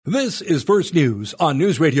This is First News on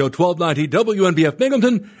News Radio 1290 WNBF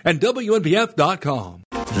Binghamton and WNBF.com.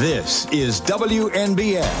 This is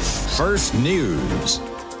WNBF First News.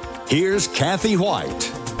 Here's Kathy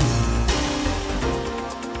Whyte.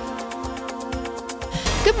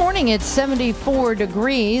 Good morning. It's 74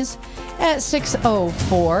 degrees at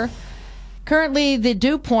 6:04. Currently, the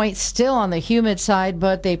dew point still on the humid side,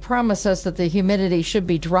 but they promise us that the humidity should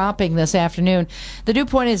be dropping this afternoon. The dew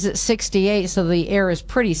point is at 68, so the air is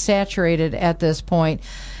pretty saturated at this point.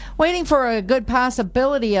 Waiting for a good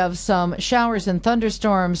possibility of some showers and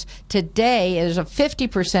thunderstorms today. There's a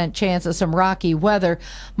 50% chance of some rocky weather,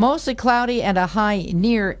 mostly cloudy and a high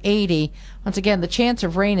near 80. Once again, the chance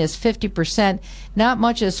of rain is 50%. Not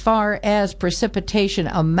much as far as precipitation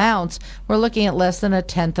amounts. We're looking at less than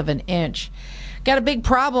 1/10 of an inch. Got a big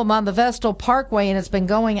problem on the Vestal Parkway, and it's been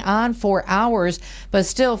going on for hours, but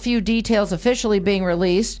still few details officially being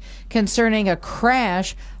released concerning a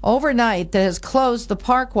crash overnight that has closed the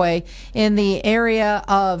Parkway in the area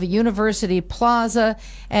of University Plaza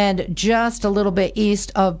and just a little bit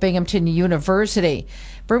east of Binghamton University.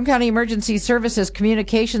 Broome County Emergency Services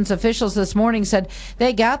communications officials this morning said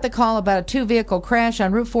they got the call about a two-vehicle crash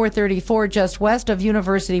on Route 434 just west of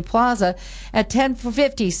University Plaza at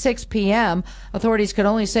 10:56 p.m. Authorities could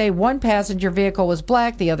only say one passenger vehicle was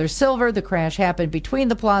black, the other silver. The crash happened between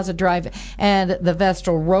the Plaza Drive and the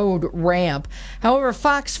Vestal Road ramp. However,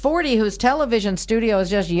 Fox 40, whose television studio is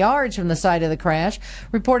just yards from the site of the crash,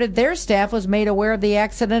 reported their staff was made aware of the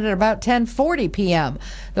accident at about 10:40 p.m.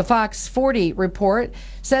 The Fox 40 report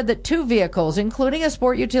said that two vehicles, including a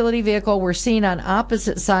sport utility vehicle, were seen on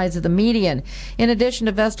opposite sides of the median. In addition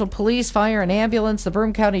to Vestal Police, Fire, and Ambulance, the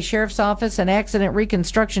Broome County Sheriff's Office and accident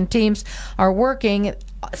reconstruction teams are working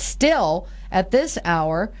still at this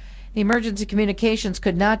hour. The emergency communications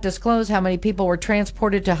could not disclose how many people were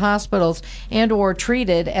transported to hospitals and or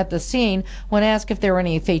treated at the scene. When asked if there were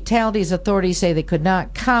any fatalities, authorities say they could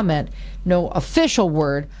not comment. No official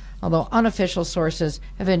word, although unofficial sources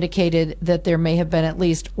have indicated that there may have been at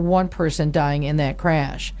least one person dying in that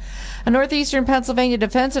crash. A northeastern Pennsylvania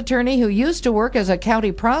defense attorney who used to work as a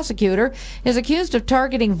county prosecutor is accused of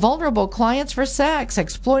targeting vulnerable clients for sex,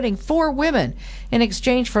 exploiting 4 women in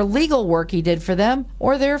exchange for legal work he did for them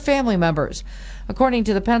or their family members. According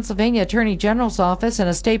to the Pennsylvania Attorney General's office and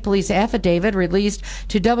a state police affidavit released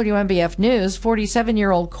to WNBF News,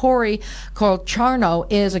 47-year-old Corey Colcharno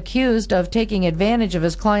is accused of taking advantage of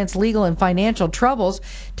his client's legal and financial troubles,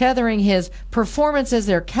 tethering his performance as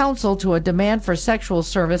their counsel to a demand for sexual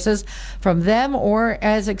services from them or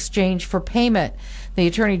as exchange for payment. The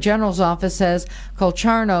Attorney General's office says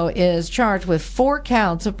Colcharno is charged with 4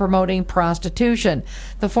 counts of promoting prostitution.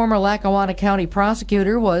 The former Lackawanna County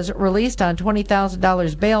prosecutor was released on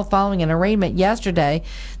 $20,000 bail following an arraignment yesterday.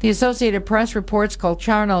 The Associated Press reports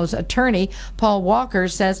Colcharno's attorney, Paul Walker,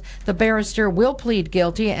 says the barrister will plead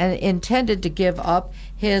guilty and intended to give up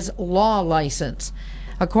his law license.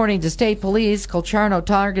 According to state police, Colcharno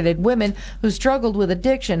targeted women who struggled with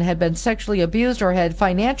addiction, had been sexually abused, or had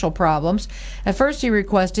financial problems. At first, he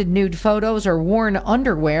requested nude photos or worn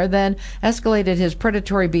underwear, then escalated his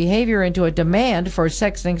predatory behavior into a demand for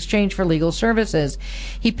sex in exchange for legal services.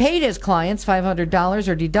 He paid his clients $500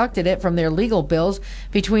 or deducted it from their legal bills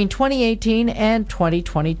between 2018 and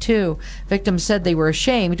 2022. Victims said they were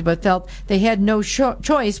ashamed but felt they had no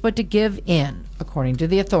choice but to give in, according to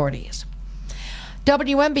the authorities.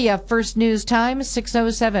 WNBF First News Time,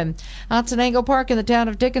 6:07. Otsonango Park in the town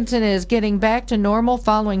of Dickinson is getting back to normal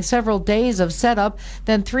following several days of setup,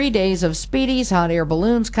 then 3 days of Speedies, hot air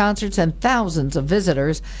balloons, concerts, and thousands of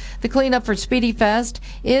visitors. The cleanup for Speedy Fest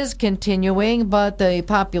is continuing, but the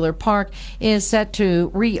popular park is set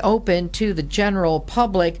to reopen to the general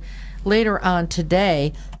public later on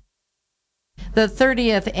today. The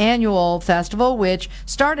 30th annual festival, which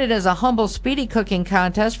started as a humble speedy cooking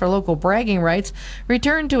contest for local bragging rights,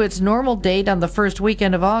 returned to its normal date on the first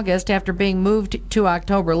weekend of August after being moved to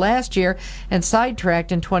October last year and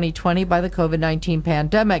sidetracked in 2020 by the COVID-19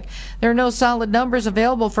 pandemic. There are no solid numbers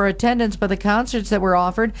available for attendance, but the concerts that were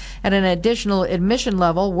offered at an additional admission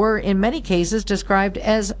level were in many cases described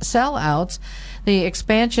as sellouts. The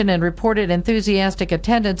expansion and reported enthusiastic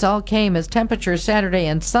attendance all came as temperatures Saturday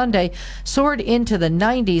and Sunday soared into the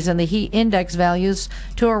 90s and the heat index values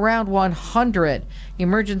to around 100.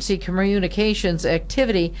 Emergency communications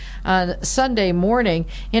activity on Sunday morning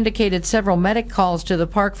indicated several medic calls to the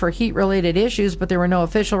park for heat-related issues, but there were no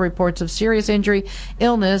official reports of serious injury,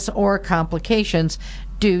 illness, or complications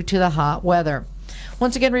due to the hot weather.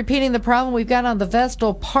 Once again, repeating the problem we've got on the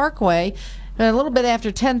Vestal Parkway. A little bit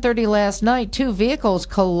after 10:30 last night, two vehicles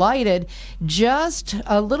collided just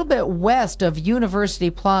a little bit west of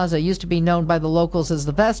University Plaza, used to be known by the locals as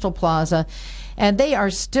the Vestal Plaza, and they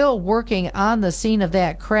are still working on the scene of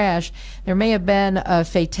that crash. There may have been a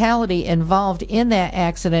fatality involved in that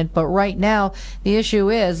accident, but right now the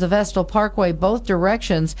issue is the Vestal Parkway, both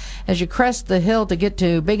directions, as you crest the hill to get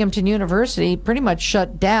to Binghamton University, pretty much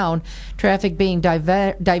shut down, traffic being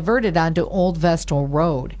diverted onto Old Vestal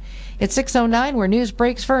Road. It's 6:09 where news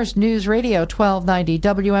breaks first. News Radio 1290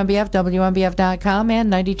 WMBF, WMBF.com, and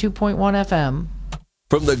 92.1 FM.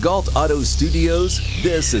 From the Galt Auto Studios,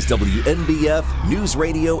 this is WNBF News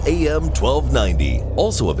Radio AM 1290.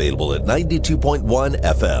 Also available at 92.1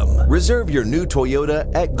 FM. Reserve your new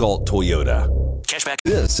Toyota at Galt Toyota. Cashback.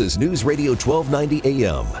 This is News Radio 1290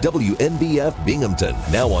 AM, WNBF Binghamton.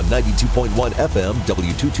 Now on 92.1 FM,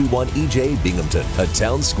 W221 EJ Binghamton, a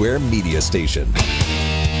Town Square media station.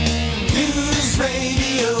 News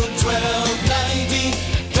Radio 1290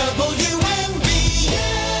 WNBF.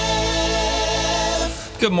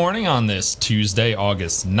 Good morning on this Tuesday,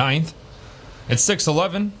 August 9th. It's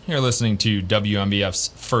 6:11. You're listening to WNBF's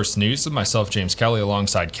First News with myself, James Kelly,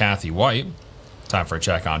 alongside Kathy Whyte. Time for a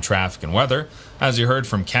check on traffic and weather. As you heard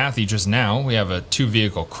from Kathy just now, we have a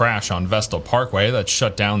two-vehicle crash on Vestal Parkway that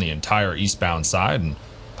shut down the entire eastbound side and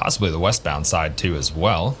possibly the westbound side too as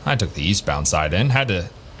well. I took the eastbound side in, had to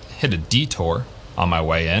hit a detour on my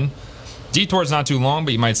way in. Detour's not too long,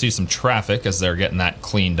 but you might see some traffic as they're getting that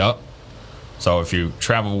cleaned up. So if you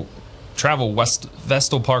travel west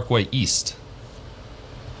Vestal Parkway east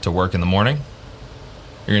to work in the morning,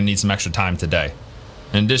 you're going to need some extra time today.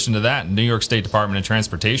 In addition to that, New York State Department of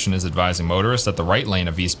Transportation is advising motorists that the right lane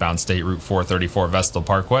of eastbound State Route 434 Vestal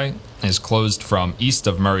Parkway is closed from east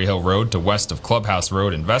of Murray Hill Road to west of Clubhouse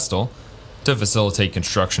Road in Vestal to facilitate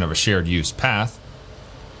construction of a shared-use path.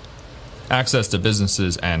 Access to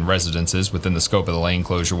businesses and residences within the scope of the lane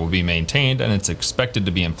closure will be maintained, and it's expected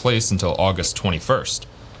to be in place until August 21st.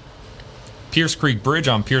 Pierce Creek Bridge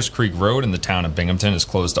on Pierce Creek Road in the town of Binghamton is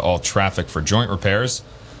closed to all traffic for joint repairs.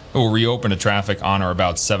 It will reopen to traffic on or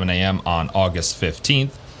about 7 a.m. on August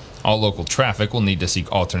 15th. All local traffic will need to seek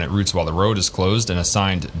alternate routes while the road is closed. An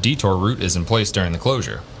assigned detour route is in place during the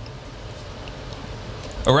closure.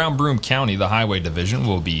 Around Broome County, the Highway Division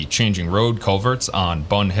will be changing road culverts on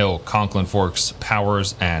Bun Hill, Conklin Forks,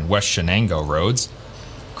 Powers, and West Shenango roads.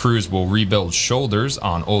 Crews will rebuild shoulders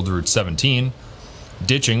on Old Route 17.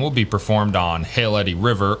 Ditching will be performed on Hale Eddy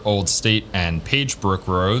River, Old State, and Pagebrook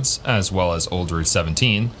roads, as well as Old Route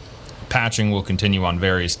 17. Patching will continue on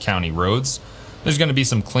various county roads. There's going to be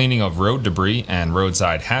some cleaning of road debris and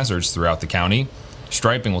roadside hazards throughout the county.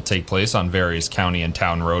 Striping will take place on various county and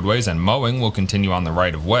town roadways, and mowing will continue on the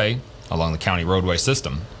right-of-way along the county roadway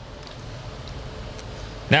system.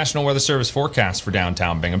 National Weather Service forecast for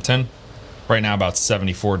downtown Binghamton. Right now about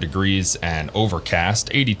 74 degrees and overcast,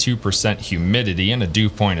 82% humidity, and a dew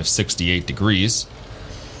point of 68 degrees.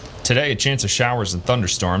 Today, a chance of showers and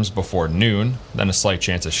thunderstorms before noon, then a slight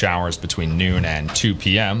chance of showers between noon and 2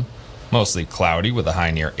 p.m. Mostly cloudy with a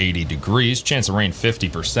high near 80 degrees, chance of rain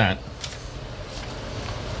 50%.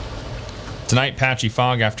 Tonight, patchy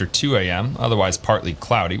fog after 2 a.m., otherwise partly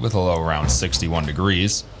cloudy with a low around 61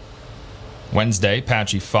 degrees. Wednesday,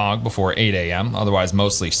 patchy fog before 8 a.m., otherwise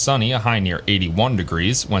mostly sunny, a high near 81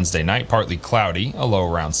 degrees. Wednesday night, partly cloudy, a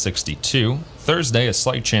low around 62. Thursday, a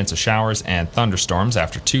slight chance of showers and thunderstorms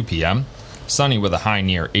after 2 p.m. Sunny with a high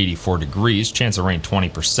near 84 degrees, chance of rain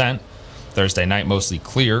 20%. Thursday night, mostly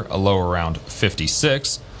clear, a low around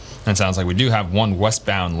 56. And it sounds like we do have one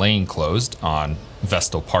westbound lane closed on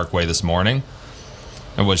Vestal Parkway this morning.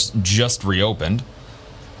 It was just reopened,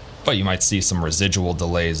 but you might see some residual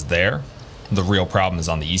delays there. The real problem is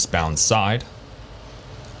on the eastbound side.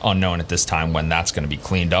 Unknown at this time when that's going to be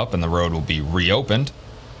cleaned up and the road will be reopened.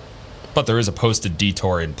 But there is a posted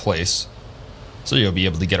detour in place, so you'll be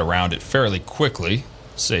able to get around it fairly quickly,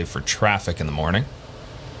 save for traffic in the morning.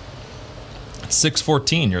 It's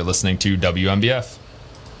 6:14, you're listening to WMBF.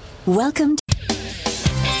 Welcome to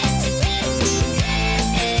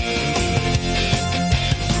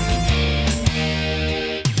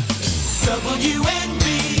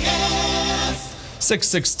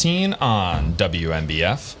 6:16 on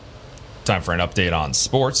WMBF. Time for an update on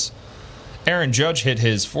sports. Aaron Judge hit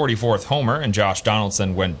his 44th homer, and Josh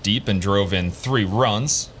Donaldson went deep and drove in 3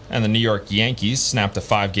 runs. And the New York Yankees snapped a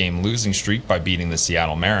 5-game losing streak by beating the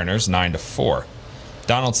Seattle Mariners 9-4.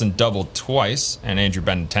 Donaldson doubled twice, and Andrew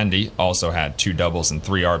Benintendi also had 2 doubles and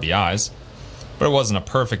 3 RBIs. But it wasn't a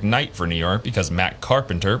perfect night for New York because Matt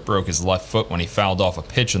Carpenter broke his left foot when he fouled off a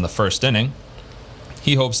pitch in the first inning.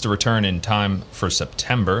 He hopes to return in time for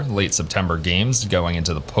late September games going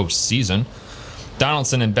into the postseason.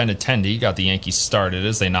 Donaldson and Benintendi got the Yankees started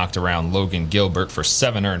as they knocked around Logan Gilbert for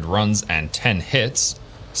 7 earned runs and 10 hits,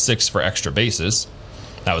 6 for extra bases.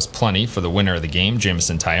 That was plenty for the winner of the game,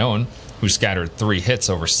 Jameson Taillon, who scattered 3 hits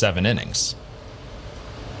over 7 innings.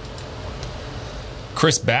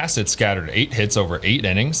 Chris Bassett scattered 8 hits over 8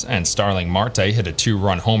 innings, and Starling Marte hit a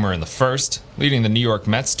 2-run homer in the first, leading the New York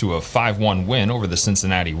Mets to a 5-1 win over the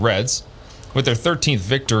Cincinnati Reds. With their 13th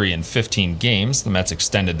victory in 15 games, the Mets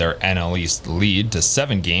extended their NL East lead to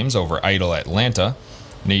 7 games over idle Atlanta.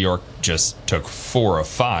 New York just took 4 of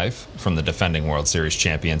 5 from the defending World Series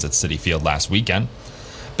champions at Citi Field last weekend.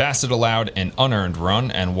 Bassett allowed an unearned run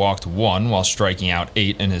and walked 1 while striking out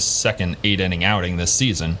 8 in his second 8-inning outing this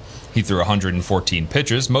season. He threw 114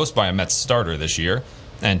 pitches, most by a Mets starter this year,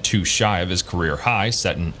 and 2 shy of his career high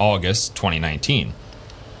set in August 2019.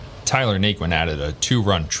 Tyler Naquin added a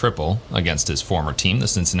 2-run triple against his former team, the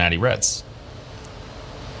Cincinnati Reds.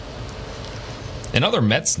 In other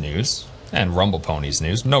Mets news, and Rumble Ponies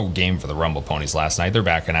news, no game for the Rumble Ponies last night. They're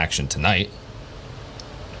back in action tonight.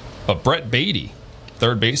 But Brett Beatty,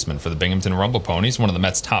 third baseman for the Binghamton Rumble Ponies, one of the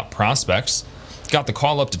Mets' top prospects, got the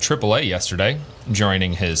call up to AAA yesterday,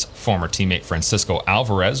 joining his former teammate Francisco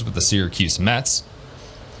Alvarez with the Syracuse Mets.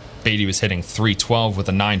 Beatty was hitting .312 with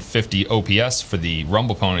a .950 OPS for the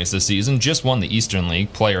Rumble Ponies this season, just won the Eastern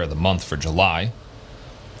League Player of the Month for July.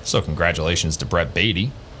 So congratulations to Brett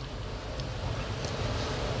Beatty.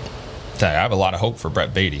 I have a lot of hope for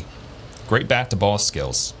Brett Beatty. Great bat-to-ball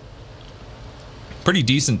skills. Pretty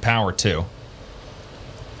decent power, too.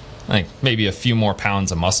 I think maybe a few more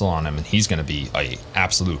pounds of muscle on him, and he's going to be an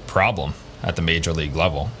absolute problem at the major league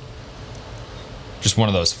level. Just one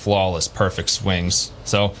of those flawless, perfect swings.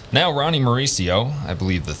 So now Ronnie Mauricio, I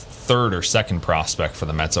believe the third or second prospect for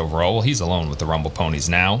the Mets overall, well, he's alone with the Rumble Ponies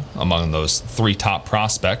now, among those 3 top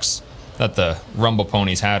prospects that the Rumble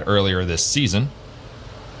Ponies had earlier this season.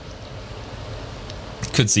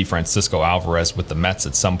 Could see Francisco Alvarez with the Mets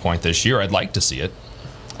at some point this year. I'd like to see it.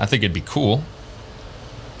 I think it'd be cool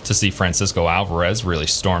to see Francisco Alvarez really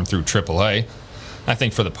storm through AAA. I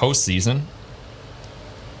think for the postseason,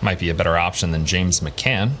 might be a better option than James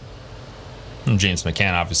McCann. And James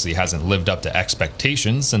McCann obviously hasn't lived up to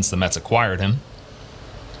expectations since the Mets acquired him.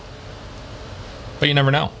 But you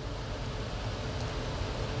never know.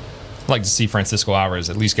 I'd like to see Francisco Alvarez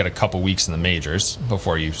at least get a couple weeks in the majors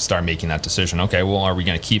before you start making that decision. Okay, well, are we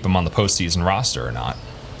going to keep him on the postseason roster or not?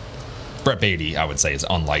 Brett Beatty, I would say, is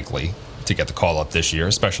unlikely to get the call up this year,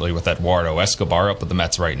 especially with Eduardo Escobar up with the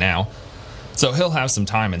Mets right now. So he'll have some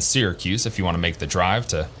time in Syracuse if you want to make the drive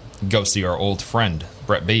to go see our old friend,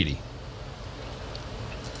 Brett Beatty.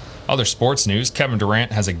 Other sports news, Kevin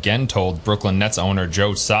Durant has again told Brooklyn Nets owner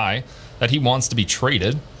Joe Tsai that he wants to be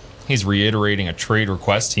traded. He's reiterating a trade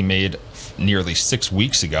request he made nearly 6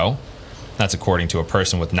 weeks ago. That's according to a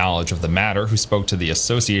person with knowledge of the matter who spoke to the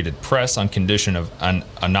Associated Press on condition of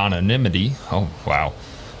anonymity.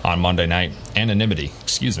 On Monday night. Anonymity,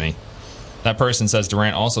 excuse me. That person says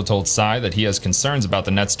Durant also told Tsai that he has concerns about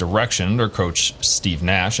the Nets' direction under coach Steve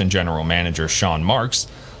Nash and general manager Sean Marks.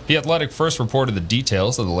 The Athletic first reported the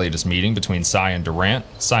details of the latest meeting between Tsai and Durant.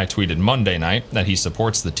 Tsai tweeted Monday night that he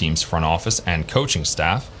supports the team's front office and coaching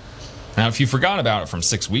staff. Now, if you forgot about it from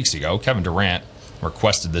 6 weeks ago, Kevin Durant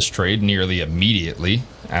requested this trade nearly immediately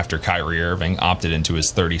after Kyrie Irving opted into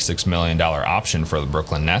his $36 million option for the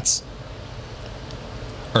Brooklyn Nets.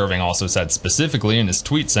 Irving also said specifically in his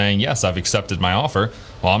tweet saying, yes, I've accepted my offer.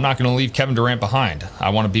 Well, I'm not going to leave Kevin Durant behind. I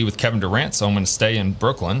want to be with Kevin Durant, so I'm going to stay in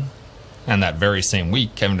Brooklyn. And that very same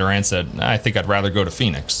week, Kevin Durant said, I think I'd rather go to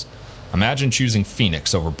Phoenix. Imagine choosing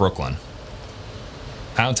Phoenix over Brooklyn.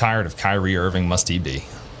 How tired of Kyrie Irving must he be?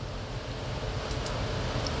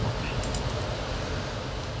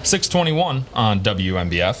 6:21 on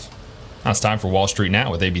WNBF. Now it's time for Wall Street Now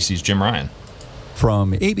with ABC's Jim Ryan.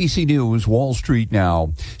 From ABC News, Wall Street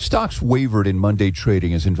Now. Stocks wavered in Monday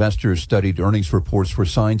trading as investors studied earnings reports for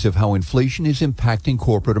signs of how inflation is impacting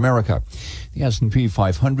corporate America. The S&P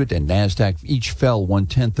 500 and NASDAQ each fell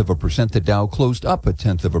 0.1%. The Dow closed up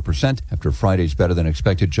 0.1% after Friday's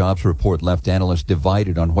better-than-expected jobs report left analysts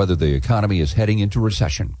divided on whether the economy is heading into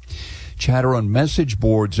recession. Chatter on message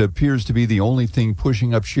boards appears to be the only thing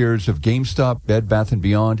pushing up shares of GameStop, Bed Bath &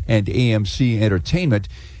 Beyond, and AMC Entertainment.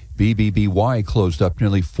 BBBY closed up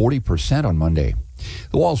nearly 40% on Monday.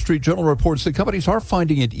 The Wall Street Journal reports that companies are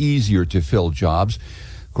finding it easier to fill jobs.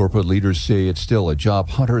 Corporate leaders say it's still a job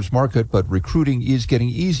hunter's market, but recruiting is getting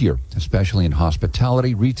easier, especially in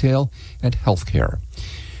hospitality, retail, and healthcare.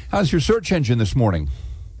 How's your search engine this morning?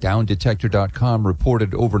 Downdetector.com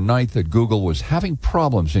reported overnight that Google was having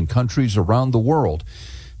problems in countries around the world.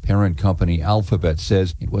 Parent company Alphabet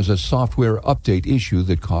says it was a software update issue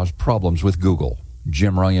that caused problems with Google.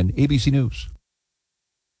 Jim Ryan, ABC News.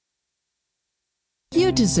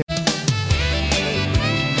 You deserve.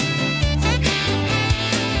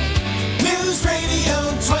 News Radio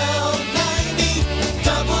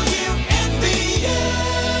 1290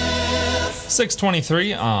 WNBF.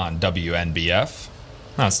 6:23 on WNBF.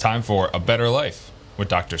 Now it's time for A Better Life with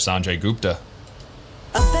Dr. Sanjay Gupta.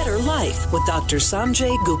 A Better Life with Dr.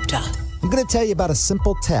 Sanjay Gupta. I'm going to tell you about a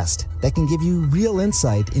simple test that can give you real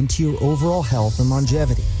insight into your overall health and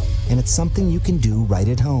longevity. And it's something you can do right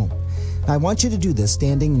at home. Now, I want you to do this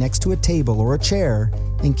standing next to a table or a chair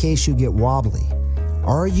in case you get wobbly.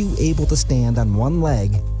 Are you able to stand on one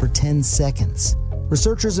leg for 10 seconds?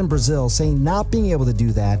 Researchers in Brazil say not being able to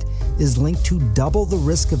do that is linked to double the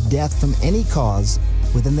risk of death from any cause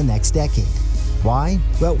within the next decade. Why?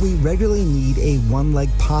 Well, we regularly need a one-leg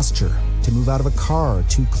posture to move out of a car,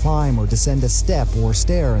 to climb or descend a step or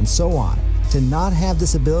stair, and so on. To not have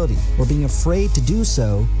this ability or being afraid to do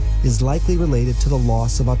so is likely related to the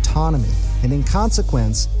loss of autonomy. And in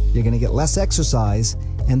consequence, you're going to get less exercise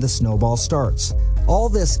and the snowball starts. All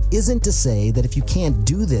this isn't to say that if you can't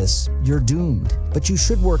do this, you're doomed. But you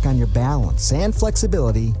should work on your balance and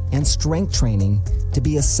flexibility and strength training to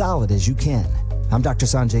be as solid as you can. I'm Dr.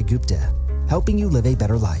 Sanjay Gupta, helping you live a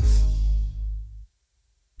better life.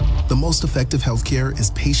 The most effective healthcare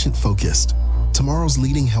is patient-focused. Tomorrow's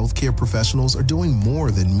leading healthcare professionals are doing more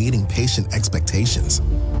than meeting patient expectations.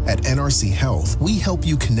 At NRC Health, we help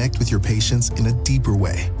you connect with your patients in a deeper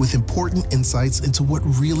way with important insights into what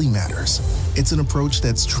really matters. It's an approach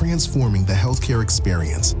that's transforming the healthcare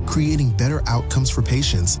experience, creating better outcomes for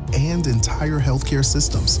patients and entire healthcare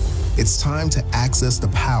systems. It's time to access the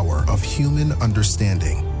power of human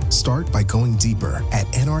understanding. Start by going deeper at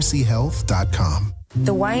nrchealth.com.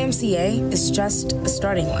 The YMCA is just a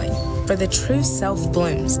starting line, for the true self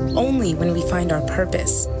blooms only when we find our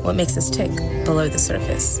purpose, what makes us tick below the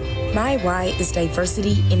surface. My why is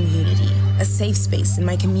diversity in unity, a safe space in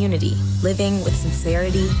my community, living with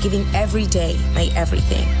sincerity, giving every day my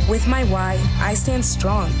everything. With my why, I stand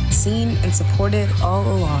strong, seen and supported all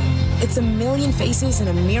along. It's a million faces in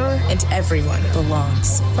a mirror and everyone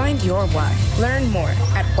belongs. Find your why. Learn more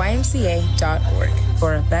at ymca.org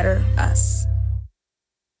for a better us.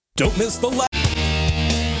 Don't miss the last.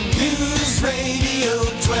 News Radio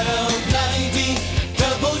 1290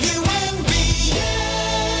 WNBF.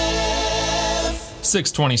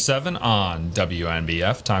 6:27 on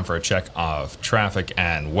WNBF. Time for a check of traffic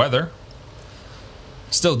and weather.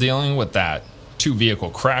 Still dealing with that two-vehicle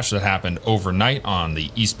crash that happened overnight on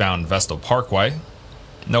the eastbound Vestal Parkway.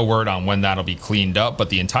 No word on when that'll be cleaned up, but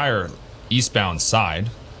the entire eastbound side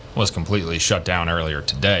was completely shut down earlier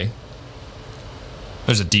today.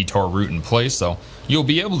 There's a detour route in place, so you'll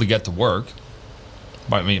be able to get to work,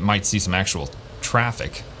 but you might see some actual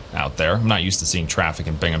traffic out there. I'm not used to seeing traffic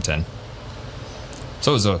in Binghamton.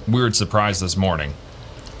 So it was a weird surprise this morning.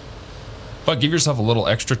 But give yourself a little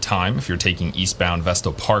extra time if you're taking eastbound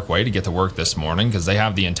Vestal Parkway to get to work this morning, because they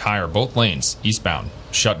have the entire, both lanes, eastbound,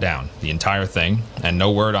 shut down, the entire thing, and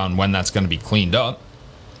no word on when that's going to be cleaned up.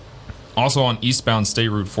 Also on eastbound State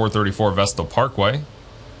Route 434 Vestal Parkway,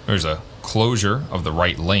 there's a closure of the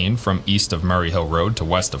right lane from east of Murray Hill Road to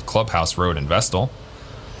west of Clubhouse Road in Vestal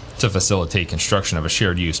to facilitate construction of a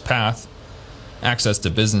shared use path. Access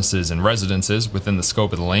to businesses and residences within the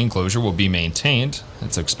scope of the lane closure will be maintained.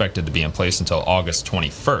 It's expected to be in place until August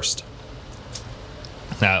 21st.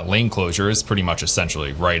 That lane closure is pretty much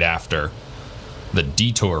essentially right after the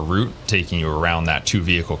detour route taking you around that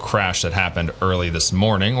two-vehicle crash that happened early this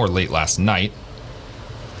morning or late last night.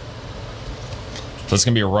 So it's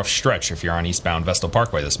going to be a rough stretch if you're on eastbound Vestal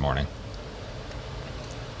Parkway this morning.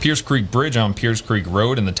 Pierce Creek Bridge on Pierce Creek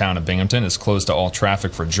Road in the town of Binghamton is closed to all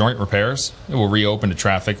traffic for joint repairs. It will reopen to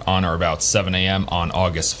traffic on or about 7 a.m. on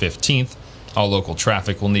August 15th. All local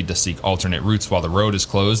traffic will need to seek alternate routes while the road is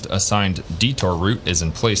closed. A signed detour route is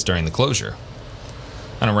in place during the closure.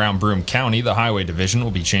 And around Broome County, the Highway Division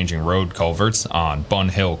will be changing road culverts on Bun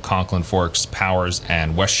Hill, Conklin Forks, Powers,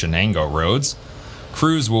 and West Shenango roads.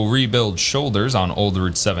 Crews will rebuild shoulders on Old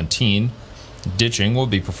Route 17. Ditching will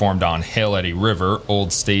be performed on Hale Eddy River,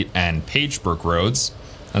 Old State, and Pagebrook roads,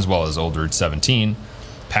 as well as Old Route 17.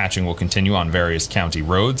 Patching will continue on various county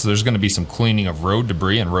roads. There's going to be some cleaning of road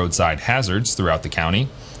debris and roadside hazards throughout the county.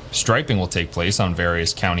 Striping will take place on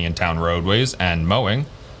various county and town roadways, and mowing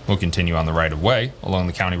will continue on the right-of-way along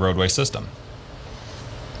the county roadway system.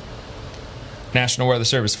 National Weather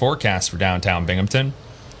Service forecast for downtown Binghamton.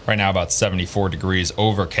 Right now about 74 degrees,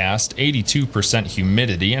 overcast, 82%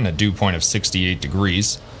 humidity, and a dew point of 68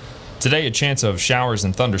 degrees. Today, a chance of showers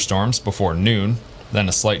and thunderstorms before noon, then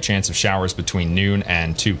a slight chance of showers between noon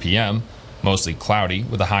and 2 p.m., mostly cloudy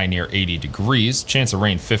with a high near 80 degrees, chance of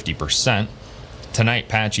rain 50%. Tonight,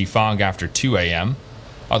 patchy fog after 2 a.m.,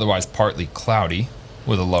 otherwise partly cloudy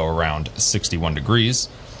with a low around 61 degrees.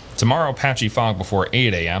 Tomorrow, patchy fog before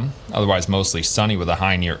 8 a.m., otherwise mostly sunny with a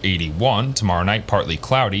high near 81. Tomorrow night, partly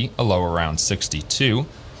cloudy, a low around 62.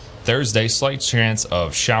 Thursday, slight chance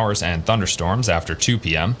of showers and thunderstorms after 2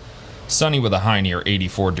 p.m., sunny with a high near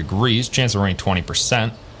 84 degrees, chance of rain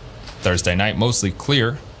 20%. Thursday night, mostly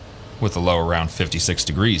clear with a low around 56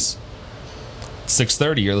 degrees.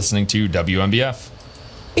 6:30, you're listening to WMBF.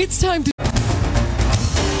 It's time to...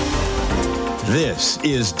 This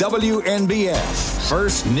is WNBF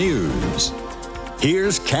First News.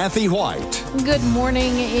 Here's Kathy Whyte. Good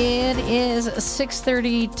morning. It is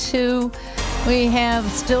 6:32. We have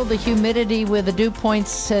still the humidity with the dew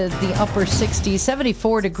points the upper 60s,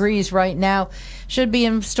 74 degrees right now. Should be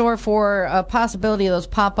in store for a possibility of those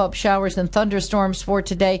pop-up showers and thunderstorms for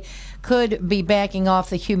today. Could be backing off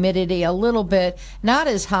the humidity a little bit. Not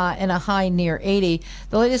as hot and a high near 80.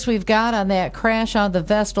 The latest we've got on that crash on the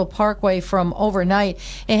Vestal Parkway from overnight,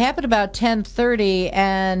 it happened about 10:30,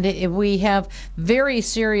 and we have very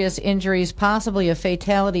serious injuries, possibly a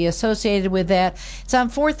fatality associated with that. It's on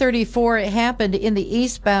 434. It happened in the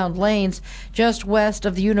eastbound lanes just west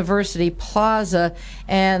of the University Plaza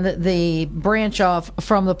and the branch off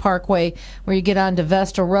from the Parkway where you get onto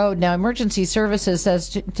Vestal Road. Now, emergency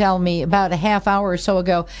services tell me about a half hour or so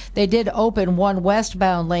ago they did open one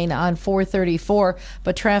westbound lane on 434,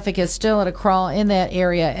 but traffic is still at a crawl in that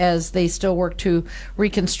area as they still work to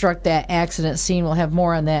reconstruct that accident scene. We'll have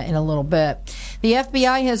more on that in a little bit. The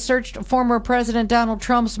FBI has searched former President Donald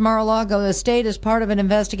Trump's Mar-a-Lago estate as part of an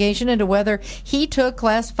investigation into whether he took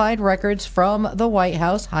classified records from the White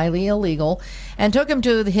House, highly illegal, and took them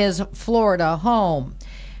to his Florida home.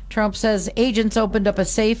 Trump says agents opened up a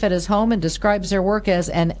safe at his home and describes their work as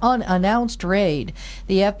an unannounced raid.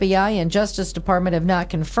 The FBI and Justice Department have not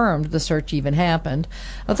confirmed the search even happened.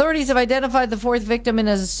 Authorities have identified the fourth victim in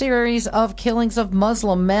a series of killings of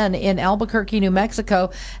Muslim men in Albuquerque, New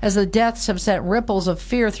Mexico, as the deaths have sent ripples of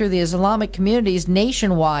fear through the Islamic communities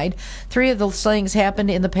nationwide. 3 of the slayings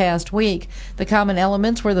happened in the past week. The common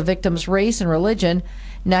elements were the victim's race and religion.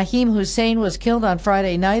 Naheem Hussein was killed on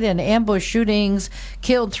Friday night, and ambush shootings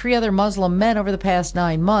killed 3 other Muslim men over the past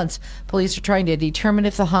 9 months. Police are trying to determine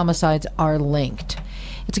if the homicides are linked.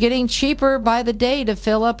 It's getting cheaper by the day to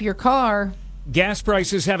fill up your car. Gas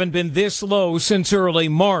prices haven't been this low since early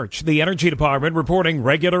March. The Energy Department reporting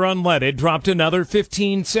regular unleaded dropped another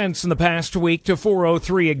 15 cents in the past week to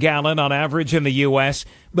 $4.03 a gallon on average in the U.S.,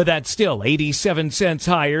 but that's still 87 cents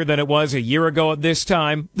higher than it was a year ago at this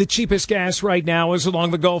time. The cheapest gas right now is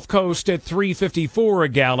along the Gulf Coast at $3.54 a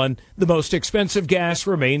gallon. The most expensive gas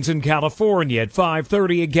remains in California at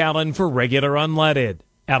 $5.30 a gallon for regular unleaded.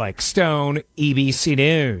 Alex Stone, EBC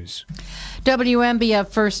News. WMBF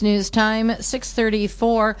First News Time,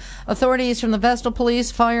 6:34. Authorities from the Vestal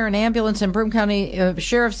Police, Fire, and Ambulance and Broome County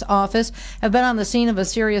Sheriff's Office have been on the scene of a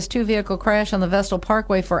serious 2-vehicle crash on the Vestal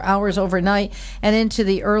Parkway for hours overnight and into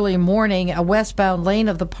the early morning. A westbound lane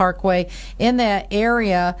of the Parkway in that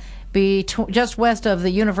area just west of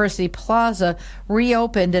the University Plaza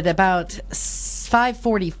reopened at about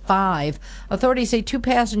 5:45. Authorities say 2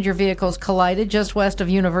 passenger vehicles collided just west of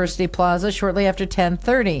University Plaza shortly after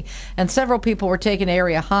 10:30, and several people were taken to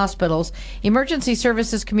area hospitals. Emergency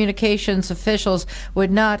Services Communications officials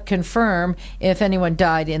would not confirm if anyone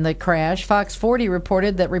died in the crash. Fox 40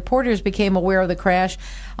 reported that reporters became aware of the crash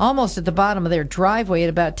almost at the bottom of their driveway at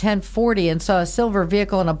about 10:40 and saw a silver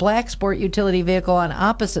vehicle and a black sport utility vehicle on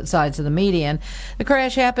opposite sides of the median. The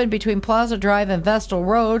crash happened between Plaza Drive and Vestal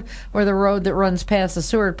Road, where the road that runs past the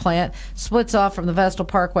Seward plant splits off from the Vestal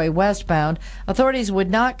Parkway westbound. Authorities would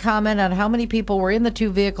not comment on how many people were in the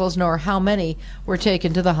 2 vehicles nor how many were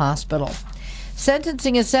taken to the hospital.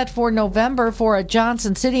 Sentencing is set for November for a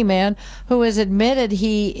Johnson City man who has admitted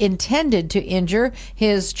he intended to injure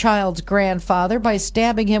his child's grandfather by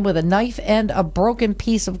stabbing him with a knife and a broken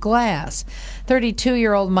piece of glass.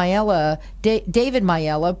 32-year-old David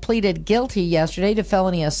Mayella pleaded guilty yesterday to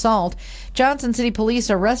felony assault. Johnson City Police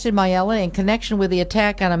arrested Mayella in connection with the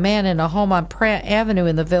attack on a man in a home on Pratt Avenue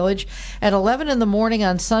in the village at 11 in the morning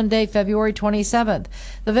on Sunday, February 27th.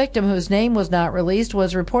 The victim, whose name was not released,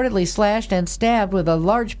 was reportedly slashed and stabbed with a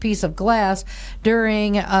large piece of glass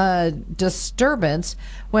during a disturbance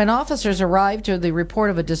When officers arrived to the report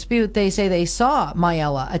of a dispute, they say they saw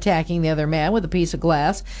Mayella attacking the other man with a piece of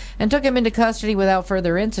glass and took him into custody without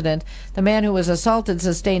further incident. The man who was assaulted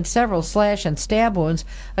sustained several slash and stab wounds.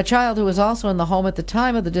 A child who was also in the home at the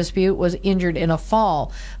time of the dispute was injured in a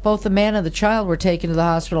fall. Both the man and the child were taken to the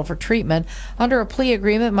hospital for treatment. Under a plea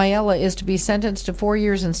agreement, Mayella is to be sentenced to 4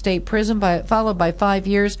 years in state prison, followed by 5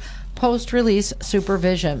 years post-release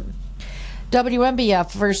supervision.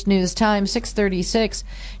 WMBF First News Time, 6:36.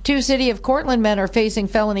 Two City of Cortland men are facing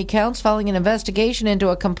felony counts following an investigation into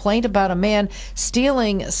a complaint about a man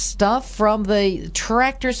stealing stuff from the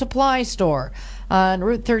Tractor Supply store on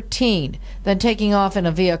Route 13, then taking off in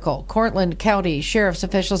a vehicle. Cortland County Sheriff's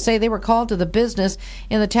officials say they were called to the business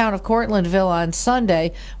in the town of Cortlandville on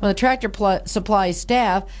Sunday when the Tractor Supply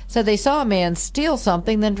staff said they saw a man steal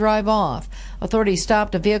something, then drive off. Authorities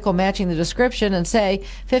stopped a vehicle matching the description and say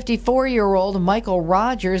 54-year-old Michael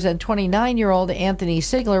Rogers and 29-year-old Anthony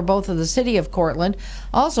Sigler, both of the city of Cortland,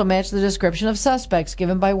 also matched the description of suspects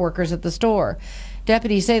given by workers at the store.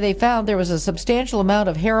 Deputies say they found there was a substantial amount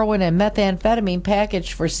of heroin and methamphetamine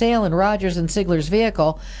packaged for sale in Rogers and Sigler's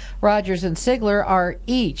vehicle. Rogers and Sigler are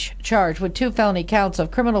each charged with 2 felony counts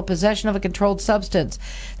of criminal possession of a controlled substance.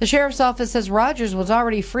 The sheriff's office says Rogers was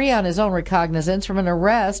already free on his own recognizance from an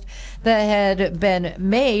arrest that had been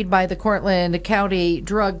made by the Cortland County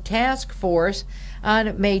Drug Task Force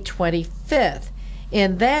on May 25th.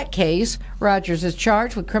 In that case, Rogers is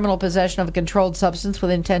charged with criminal possession of a controlled substance with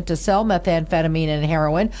intent to sell methamphetamine and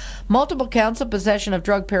heroin, multiple counts of possession of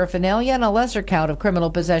drug paraphernalia, and a lesser count of criminal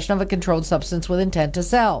possession of a controlled substance with intent to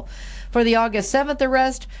sell. For the August 7th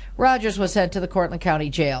arrest, Rogers was sent to the Cortland County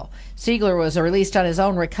Jail. Sigler was released on his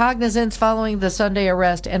own recognizance following the Sunday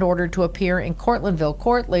arrest and ordered to appear in Cortlandville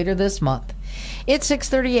Court later this month. It's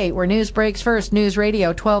 6:38, where news breaks first. News Radio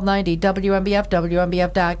 1290 WMBF,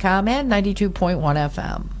 WMBF.com, and 92.1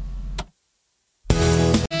 FM.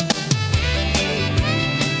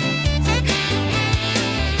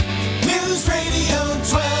 News Radio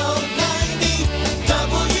 1290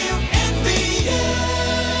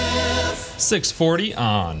 WMBF. 6:40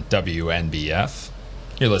 on WNBF.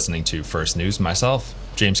 You're listening to First News. Myself,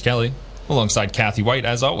 James Kelly, alongside Kathy Whyte,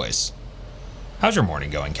 as always. How's your morning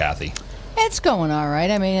going, Kathy? It's going all right.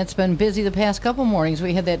 I mean, it's been busy the past couple mornings.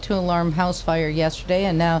 We had that 2-alarm house fire yesterday,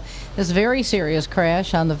 and now this very serious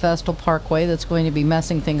crash on the Vestal Parkway that's going to be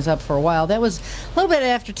messing things up for a while. That was a little bit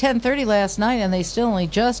after 10:30 last night, and they still only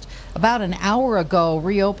just about an hour ago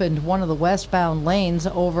reopened one of the westbound lanes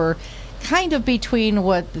over kind of between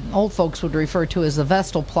what old folks would refer to as the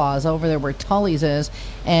Vestal Plaza, over there where Tully's is,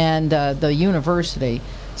 and the university.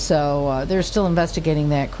 So they're still investigating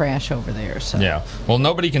that crash over there. So. Yeah. Well,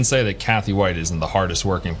 nobody can say that Kathy Whyte isn't the hardest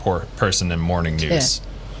working person in morning news.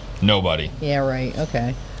 Nobody. Yeah, right.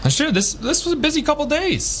 Okay. That's true. This was a busy couple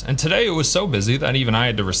days. And today it was so busy that even I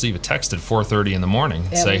had to receive a text at 4:30 in the morning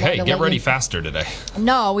and say, hey, get ready faster today.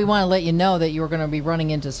 No, we want to let you know that you were going to be running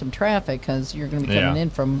into some traffic because you're going to be coming in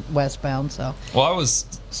from westbound. So. Well, I was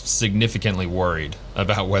significantly worried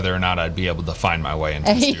about whether or not I'd be able to find my way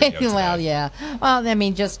into the studio today. Well, yeah. Well, I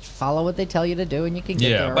mean, just follow what they tell you to do and you can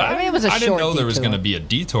get there. Yeah, but I mean, it was a short didn't know there was detour. going to be a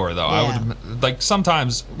detour, though. Yeah. I would, like,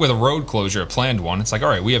 sometimes with a road closure, a planned one, it's like, all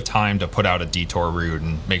right, we have time to put out a detour route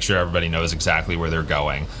and make sure everybody knows exactly where they're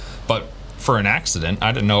going. But for an accident,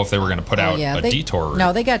 I didn't know if they were going to put out a detour route.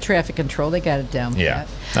 No, they got traffic control. They got it down. Yeah,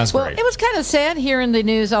 that's great. Well, it was kind of sad here in the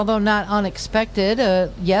news, although not unexpected.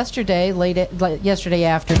 Yesterday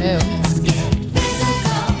afternoon,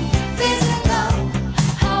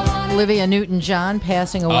 Olivia Newton-John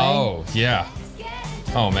passing away. Oh, yeah.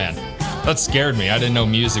 Oh, man. That scared me. I didn't know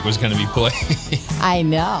music was going to be playing. I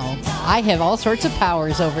know. I have all sorts of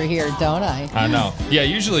powers over here, don't I? I know. Yeah,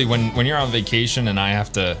 usually when you're on vacation and I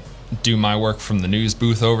have to do my work from the news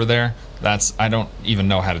booth over there, I don't even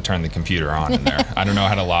know how to turn the computer on in there. I don't know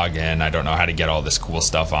how to log in. I don't know how to get all this cool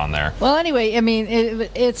stuff on there. Well, anyway, I mean,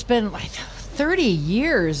 it's been like 30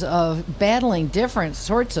 years of battling different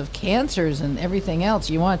sorts of cancers and everything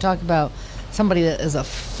else. You want to talk about somebody that is a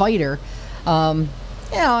fighter.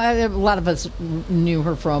 A lot of us knew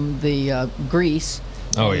her from the Grease.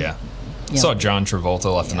 Oh, yeah. I saw John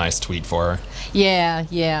Travolta left a nice tweet for her.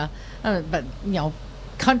 Yeah. But,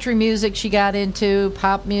 country music she got into,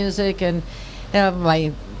 pop music, and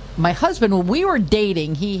my husband, when we were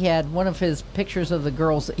dating, he had one of his pictures of the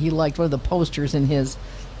girls that he liked. One of the posters in his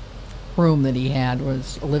room that he had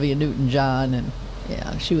was Olivia Newton-John,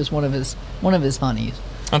 and she was one of his honeys.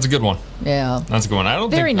 That's a good one. Yeah. That's a good one. I don't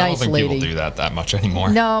think people do that much anymore.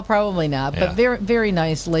 No, probably not. Yeah. But very, very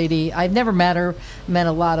nice lady. I've never met her. Met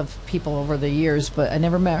a lot of people over the years, but I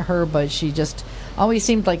never met her. But she just always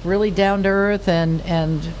seemed like really down to earth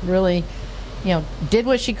and really, did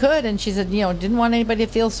what she could. And she said, didn't want anybody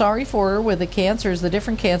to feel sorry for her with the cancers, the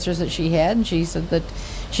different cancers that she had. And she said that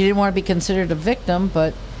she didn't want to be considered a victim.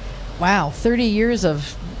 But wow, 30 years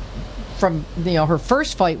from her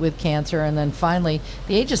first fight with cancer, and then finally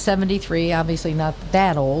the age of 73, obviously not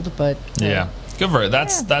that old, but yeah, good for her.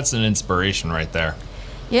 That's an inspiration right there.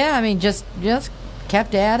 Yeah, I mean, just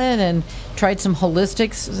kept at it and tried some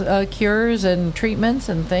holistic cures and treatments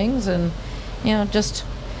and things, and just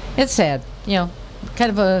it's sad,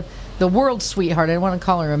 kind of the world's sweetheart. I don't want to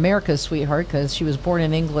call her America's sweetheart because she was born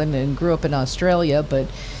in England and grew up in Australia, but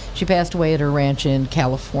she passed away at her ranch in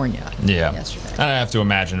California yesterday. And I have to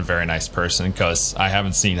imagine a very nice person, because I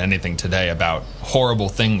haven't seen anything today about horrible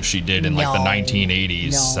things she did in the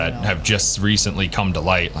 1980s that have just recently come to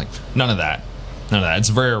light. Like, none of that.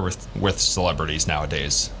 It's rare with celebrities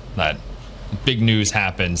nowadays that big news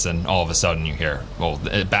happens and all of a sudden you hear, well,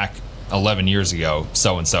 back 11 years ago,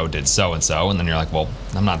 so-and-so did so-and-so, and then you're like, well,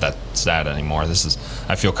 I'm not that sad anymore.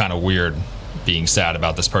 I feel kind of weird being sad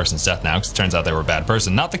about this person's death now, because it turns out they were a bad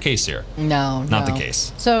person. Not the case here. No. Not the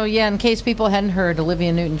case. So, yeah, in case people hadn't heard,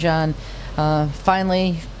 Olivia Newton-John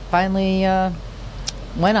finally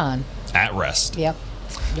went on. At rest. Yep.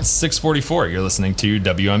 6:44. You're listening to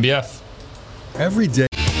WNBF. Every day.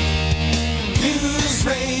 News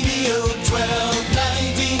Radio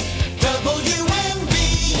 1290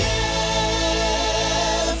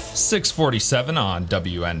 WNBF. 6:47 on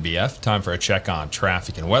WNBF. Time for a check on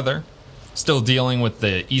traffic and weather. Still dealing with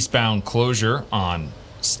the eastbound closure on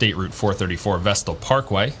State Route 434 Vestal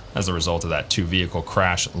Parkway as a result of that two-vehicle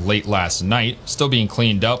crash late last night. Still being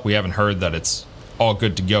cleaned up. We haven't heard that it's all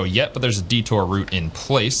good to go yet, but there's a detour route in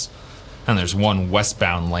place, and there's one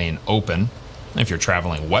westbound lane open if you're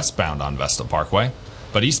traveling westbound on Vestal Parkway.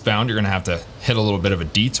 But eastbound, you're going to have to hit a little bit of a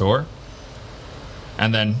detour.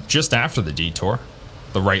 And then just after the detour,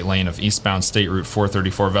 the right lane of eastbound State Route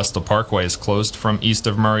 434 Vestal Parkway is closed from east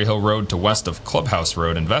of Murray Hill Road to west of Clubhouse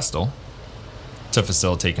Road in Vestal to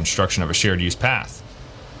facilitate construction of a shared use path.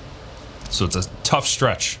 So it's a tough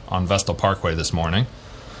stretch on Vestal Parkway this morning.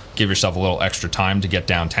 Give yourself a little extra time to get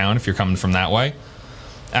downtown if you're coming from that way.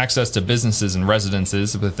 Access to businesses and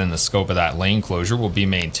residences within the scope of that lane closure will be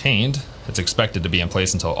maintained. It's expected to be in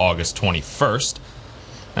place until August 21st.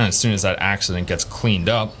 And as soon as that accident gets cleaned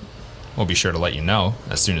up, we'll be sure to let you know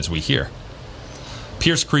as soon as we hear.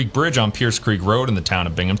 Pierce Creek Bridge on Pierce Creek Road in the town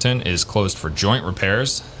of Binghamton is closed for joint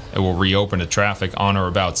repairs. It will reopen to traffic on or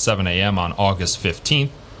about 7 a.m. on August 15th.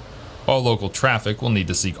 All local traffic will need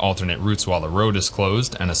to seek alternate routes while the road is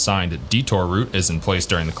closed, and a signed detour route is in place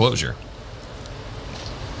during the closure.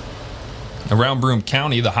 Around Broome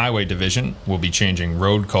County, the Highway Division will be changing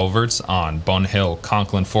road culverts on Bun Hill,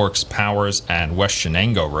 Conklin Forks, Powers, and West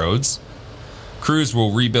Shenango roads. Crews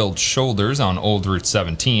will rebuild shoulders on Old Route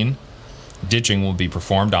 17. Ditching will be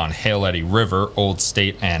performed on Hale Eddy River, Old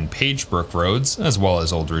State, and Pagebrook roads, as well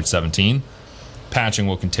as Old Route 17. Patching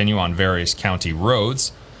will continue on various county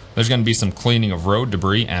roads. There's going to be some cleaning of road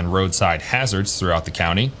debris and roadside hazards throughout the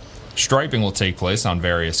county. Striping will take place on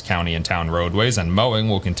various county and town roadways, and mowing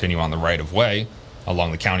will continue on the right-of-way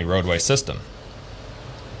along the county roadway system.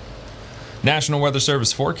 National Weather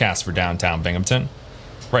Service forecast for downtown Binghamton.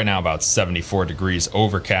 Right now about 74 degrees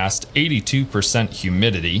overcast, 82%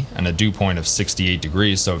 humidity, and a dew point of 68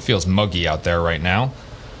 degrees, so it feels muggy out there right now.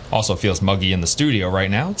 Also feels muggy in the studio right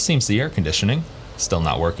now. It seems the air conditioning still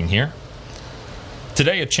not working here.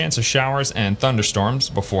 Today, a chance of showers and thunderstorms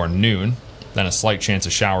before noon, then a slight chance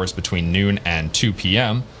of showers between noon and 2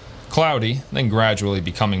 p.m. Cloudy, then gradually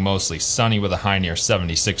becoming mostly sunny with a high near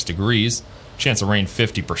 76 degrees. Chance of rain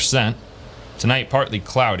 50%. Tonight, partly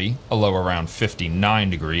cloudy, a low around 59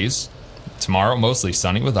 degrees. Tomorrow, mostly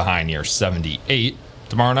sunny with a high near 78.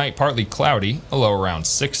 Tomorrow night, partly cloudy, a low around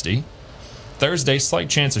 60. Thursday, slight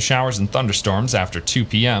chance of showers and thunderstorms after 2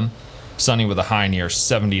 p.m. Sunny with a high near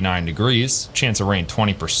 79 degrees. Chance of rain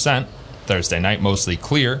 20%. Thursday night, mostly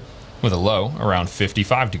clear with a low around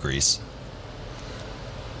 55 degrees.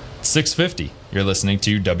 6:50. You're listening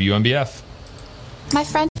to WNBF. My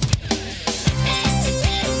friend.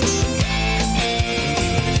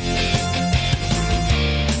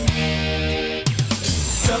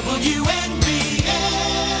 WNBF.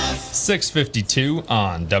 6:52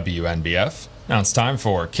 on WNBF. Now it's time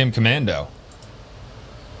for Kim Commando.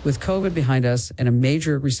 With COVID behind us and a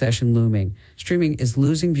major recession looming, streaming is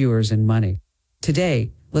losing viewers and money. Today,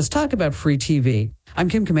 Let's talk about free TV. I'm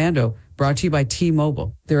Kim Commando, brought to you by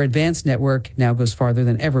T-Mobile. Their advanced network now goes farther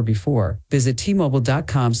than ever before. Visit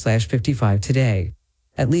T-Mobile.com/55 today.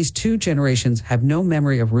 At least 2 generations have no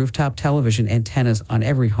memory of rooftop television antennas on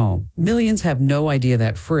every home. Millions have no idea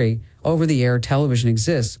that free, over-the-air television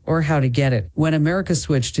exists or how to get it. When America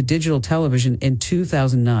switched to digital television in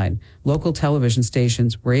 2009, local television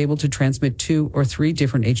stations were able to transmit 2 or 3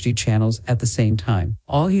 different HD channels at the same time.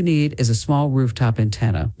 All you need is a small rooftop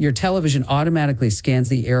antenna. Your television automatically scans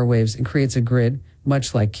the airwaves and creates a grid,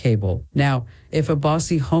 much like cable. Now, if a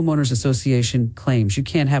bossy homeowners association claims you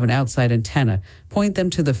can't have an outside antenna, point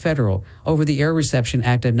them to the Federal Over-the-Air Reception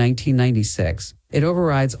Act of 1996. It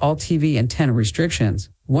overrides all TV antenna restrictions.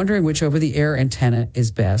 Wondering which over-the-air antenna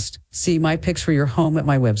is best? See my picks for your home at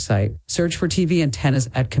my website. Search for TV antennas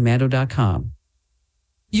at commando.com.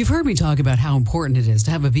 You've heard me talk about how important it is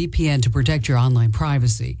to have a VPN to protect your online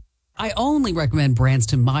privacy. I only recommend brands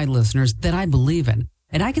to my listeners that I believe in,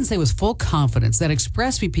 and I can say with full confidence that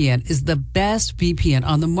ExpressVPN is the best VPN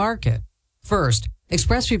on the market. First,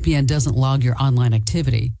 ExpressVPN doesn't log your online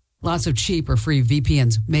activity. Lots of cheap or free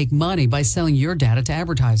VPNs make money by selling your data to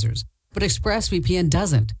advertisers, but ExpressVPN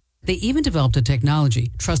doesn't. They even developed a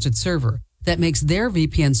technology, Trusted Server, that makes their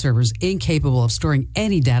VPN servers incapable of storing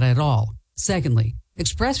any data at all. Secondly,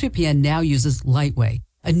 ExpressVPN now uses Lightway,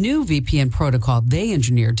 a new VPN protocol they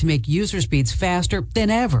engineered to make user speeds faster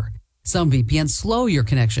than ever. Some VPNs slow your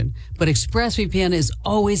connection, but ExpressVPN is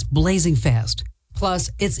always blazing fast.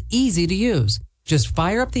 Plus, it's easy to use. Just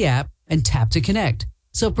fire up the app and tap to connect.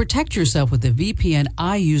 So protect yourself with the VPN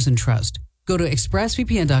I use and trust. Go to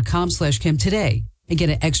expressvpn.com/Kim today and get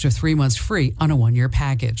an extra 3 months free on a 1-year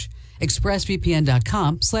package.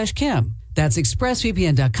 expressvpn.com/Kim. That's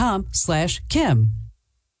expressvpn.com/Kim.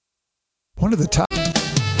 One of the top.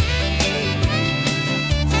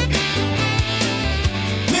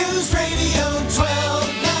 News Radio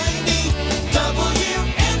 1290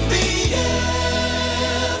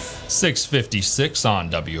 WNBF. 6:56 on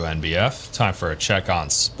WNBF. Time for a check on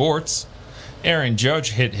sports. Aaron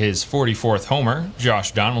Judge hit his 44th homer,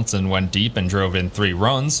 Josh Donaldson went deep and drove in 3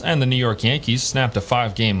 runs, and the New York Yankees snapped a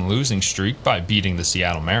 5-game losing streak by beating the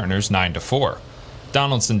Seattle Mariners 9-4.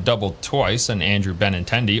 Donaldson doubled twice, and Andrew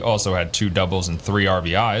Benintendi also had 2 doubles and 3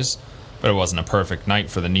 RBIs, but it wasn't a perfect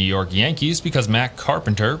night for the New York Yankees because Matt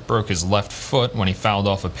Carpenter broke his left foot when he fouled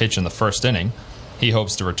off a pitch in the first inning. He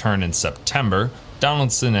hopes to return in September.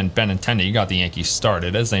 Donaldson and Benintendi got the Yankees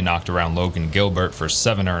started as they knocked around Logan Gilbert for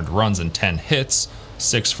 7 earned runs and 10 hits,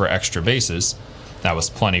 6 for extra bases. That was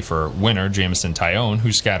plenty for winner Jameson Taillon,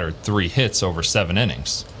 who scattered 3 hits over 7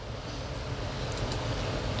 innings.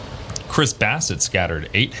 Chris Bassett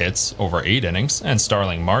scattered 8 hits over 8 innings, and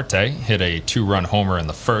Starling Marte hit a 2-run homer in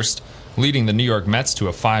the first, leading the New York Mets to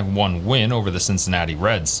a 5-1 win over the Cincinnati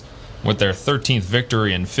Reds. With their 13th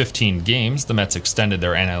victory in 15 games, the Mets extended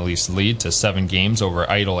their NL East lead to 7 games over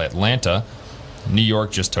idle Atlanta. New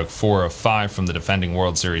York just took 4 of 5 from the defending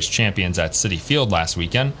World Series champions at Citi Field last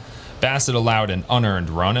weekend. Bassett allowed an unearned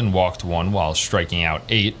run and walked 1 while striking out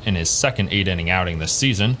 8 in his second 8-inning outing this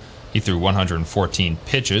season. He threw 114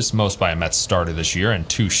 pitches, most by a Mets starter this year, and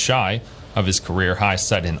 2 shy of his career high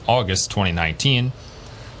set in August 2019.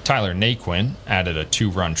 Tyler Naquin added a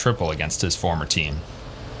 2-run triple against his former team.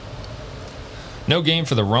 No game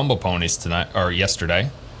for the Rumble Ponies yesterday.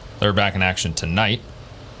 They're back in action tonight.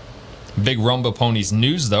 Big Rumble Ponies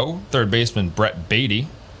news, though. Third baseman Brett Beatty,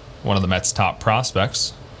 one of the Mets' top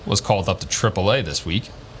prospects, was called up to AAA this week.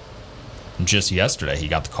 Just yesterday, he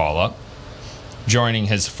got the call up, joining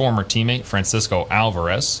his former teammate Francisco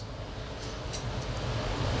Alvarez.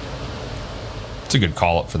 It's a good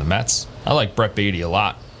call-up for the Mets. I like Brett Beatty a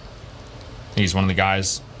lot. He's one of the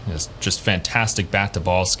guys who has just fantastic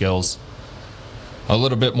bat-to-ball skills, a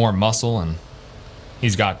little bit more muscle, and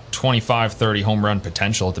he's got 25-30 home run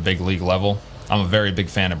potential at the big league level. I'm a very big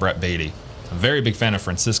fan of Brett Beatty. A very big fan of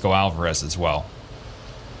Francisco Alvarez as well.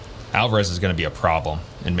 Alvarez is going to be a problem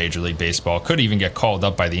in Major League Baseball. Could even get called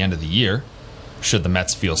up by the end of the year, should the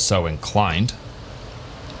Mets feel so inclined.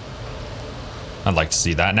 I'd like to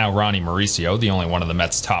see that. Now Ronnie Mauricio, the only one of the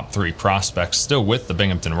Mets' top 3 prospects, still with the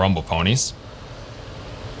Binghamton Rumble Ponies.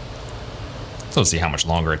 So let's see how much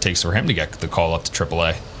longer it takes for him to get the call up to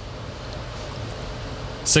AAA.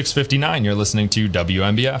 6:59, you're listening to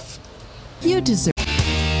WNBF. You deserve.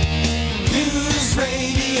 News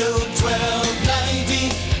Radio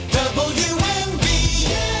 1290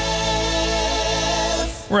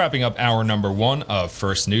 WNBF. Wrapping up hour number 1 of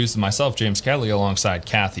First News. Myself, James Kelly, alongside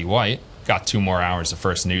Kathy Whyte. Got 2 more hours of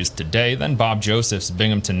First News today. Then Bob Joseph's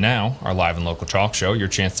Binghamton Now, our live and local talk show, your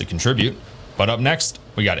chance to contribute. But up next,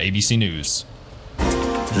 we got ABC News.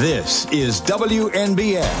 This is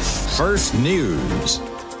WNBF First News.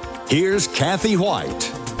 Here's Kathy Whyte.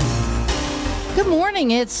 Good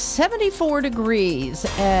morning. It's 74 degrees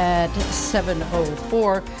at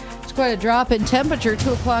 7:04. It's quite a drop in temperature.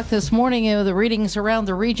 2 o'clock this morning, the readings around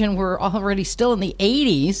the region were already still in the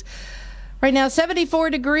 80s. Right now, 74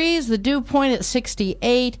 degrees, the dew point at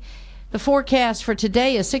 68. The forecast for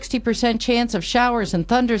today is 60% chance of showers and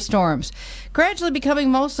thunderstorms, gradually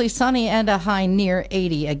becoming mostly sunny and a high near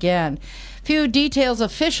 80 again. Few details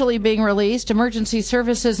officially being released. Emergency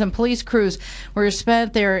services and police crews were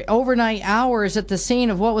spent their overnight hours at the scene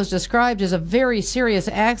of what was described as a very serious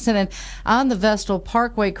accident on the Vestal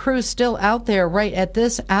Parkway. Crews still out there right at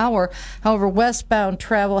this hour. However, westbound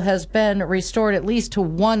travel has been restored at least to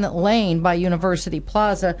one lane by University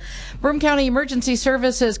Plaza. Broome County Emergency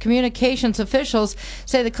Services communications officials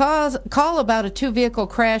say the call about a two-vehicle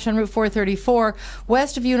crash on Route 434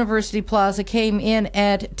 west of University Plaza came in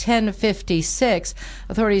at 10:50.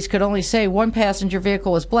 Authorities could only say one passenger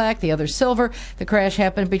vehicle was black, the other silver. The crash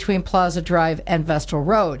happened between Plaza Drive and Vestal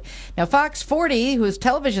Road. Now, Fox 40, whose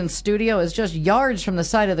television studio is just yards from the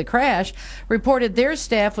site of the crash, reported their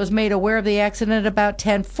staff was made aware of the accident at about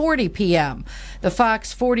 10:40 p.m. The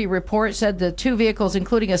Fox 40 report said the two vehicles,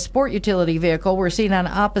 including a sport utility vehicle, were seen on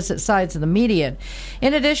opposite sides of the median.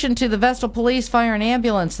 In addition to the Vestal Police, Fire, and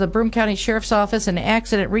Ambulance, the Broome County Sheriff's Office and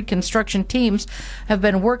accident reconstruction teams have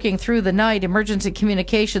been working through the night. Emergency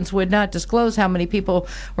communications would not disclose how many people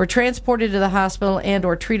were transported to the hospital and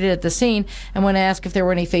or treated at the scene, and when asked if there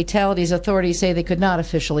were any fatalities, authorities say they could not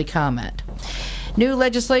officially comment. New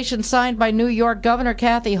legislation signed by New York Governor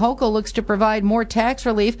Kathy Hochul looks to provide more tax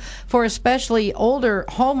relief for especially older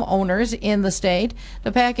homeowners in the state.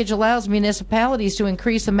 The package allows municipalities to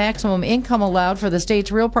increase the maximum income allowed for the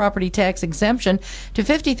state's real property tax exemption to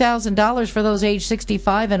 $50,000 for those age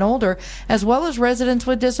 65 and older, as well as residents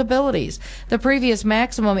with disabilities. The previous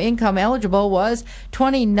maximum income eligible was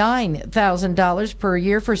 $29,000 per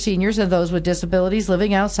year for seniors and those with disabilities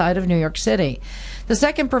living outside of New York City. The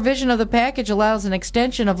second provision of the package allows an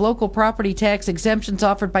extension of local property tax exemptions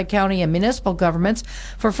offered by county and municipal governments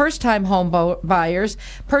for first-time home buyers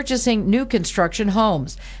purchasing new construction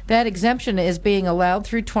homes. That exemption is being allowed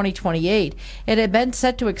through 2028. It had been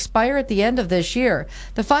set to expire at the end of this year.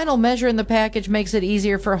 The final measure in the package makes it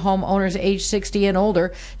easier for homeowners age 60 and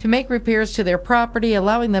older to make repairs to their property,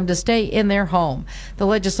 allowing them to stay in their home. The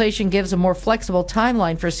legislation gives a more flexible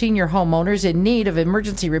timeline for senior homeowners in need of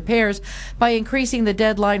emergency repairs by increasing the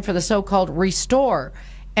deadline for the so-called Restore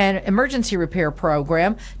an emergency repair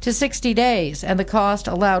program to 60 days and the cost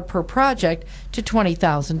allowed per project to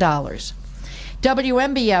 $20,000.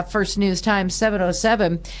 WNBF First News Time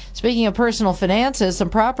 7:07. Speaking of personal finances, some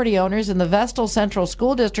property owners in the Vestal Central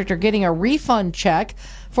School District are getting a refund check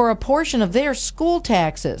for a portion of their school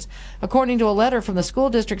taxes. According to a letter from the school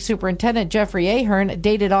district superintendent, Jeffrey Ahern,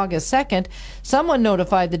 dated August 2nd, someone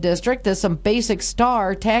notified the district that some Basic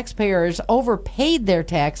Star taxpayers overpaid their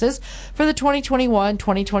taxes for the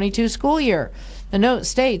 2021-2022 school year. The note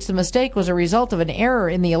states the mistake was a result of an error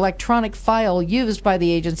in the electronic file used by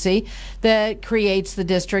the agency that creates the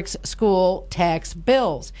district's school tax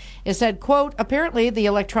bills. It said, quote, apparently the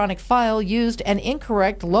electronic file used an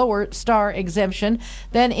incorrect lower star exemption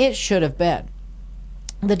than it should have been.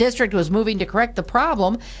 The district was moving to correct the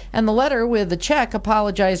problem, and the letter with the check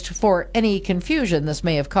apologized for any confusion this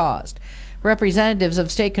may have caused. Representatives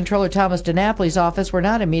of State Controller Thomas DiNapoli's office were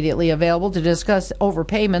not immediately available to discuss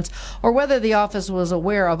overpayments or whether the office was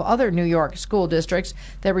aware of other New York school districts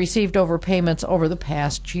that received overpayments over the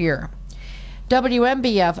past year.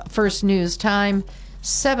 WNBF First News Time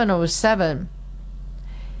 7:07.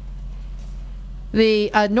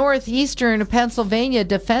 The Northeastern Pennsylvania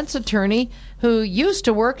defense attorney who used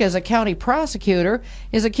to work as a county prosecutor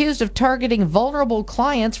is accused of targeting vulnerable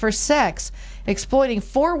clients for sex, exploiting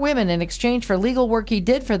 4 women in exchange for legal work he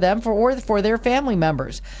did for them or for their family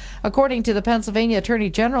members. According to the Pennsylvania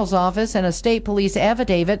Attorney General's office and a state police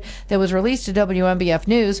affidavit that was released to WNBF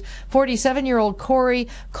News, 47-year-old Corey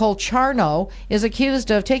Colcharno is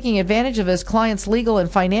accused of taking advantage of his client's legal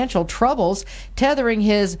and financial troubles, tethering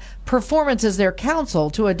his performance as their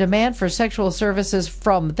counsel to a demand for sexual services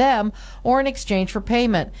from them or in exchange for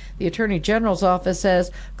payment. The Attorney General's office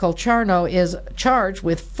says Colcharno is charged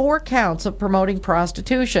with 4 counts of promoting promoting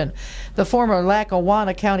prostitution. The former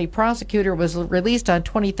Lackawanna County prosecutor was released on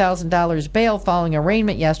 $20,000 bail following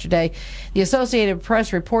arraignment yesterday. The Associated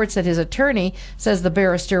Press reports that his attorney says the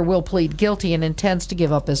barrister will plead guilty and intends to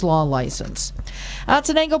give up his law license.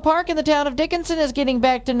 Otsonango Park in the town of Dickinson is getting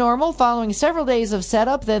back to normal following several days of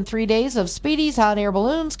setup, then 3 days of Speedies, hot air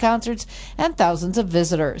balloons, concerts, and thousands of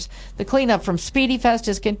visitors. The cleanup from Speedy Fest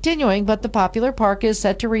is continuing, but the popular park is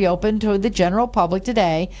set to reopen to the general public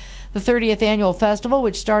today. The 30th annual festival,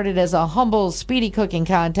 which started as a humble Speedy cooking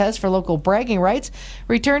contest for local bragging rights,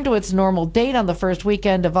 returned to its normal date on the first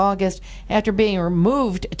weekend of August after being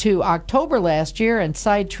removed to October last year and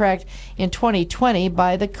sidetracked in 2020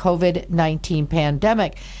 by the COVID-19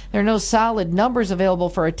 pandemic. There are no solid numbers available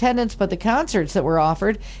for attendance, but the concerts that were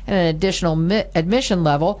offered at an additional admission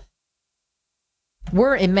level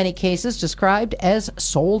were in many cases described as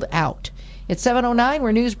sold out. It's 7:09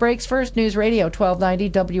 where news breaks first. News Radio 1290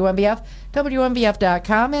 WMBF,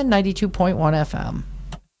 WMBF.com, and 92.1 FM.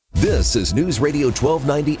 This is News Radio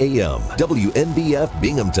 1290 AM, WNBF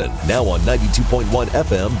Binghamton. Now on 92.1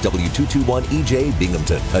 FM, W221 EJ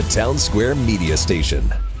Binghamton, a Town Square media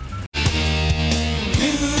station.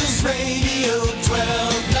 News Radio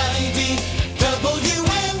 1290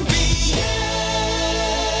 WNBF.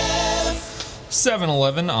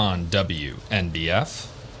 7:11 on WNBF.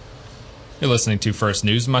 You're listening to First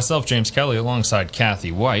News. Myself, James Kelly, alongside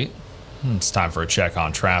Kathy Whyte. It's time for a check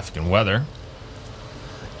on traffic and weather.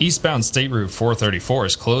 Eastbound State Route 434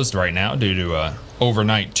 is closed right now due to an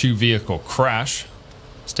overnight two-vehicle crash.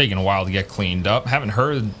 It's taking a while to get cleaned up. Haven't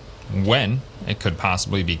heard when it could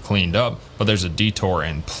possibly be cleaned up, but there's a detour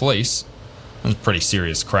in place. It was a pretty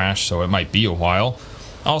serious crash, so it might be a while.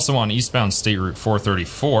 Also on eastbound State Route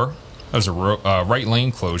 434, there's a right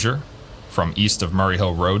lane closure from east of Murray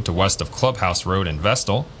Hill Road to west of Clubhouse Road in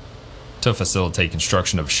Vestal to facilitate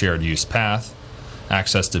construction of a shared use path.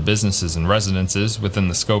 Access to businesses and residences within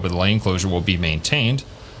the scope of the lane closure will be maintained.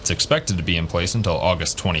 It's expected to be in place until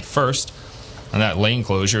August 21st. And that lane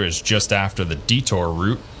closure is just after the detour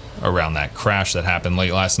route around that crash that happened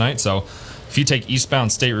late last night. So if you take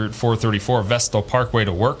eastbound State Route 434 Vestal Parkway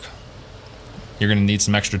to work, you're going to need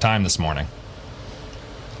some extra time this morning.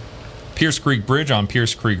 Pierce Creek Bridge on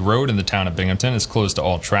Pierce Creek Road in the town of Binghamton is closed to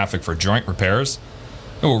all traffic for joint repairs.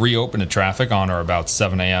 It will reopen to traffic on or about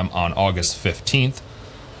 7 a.m. on August 15th.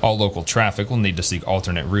 All local traffic will need to seek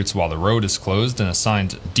alternate routes while the road is closed. An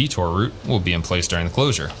assigned detour route will be in place during the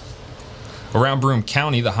closure. Around Broome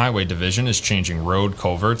County, the Highway Division is changing road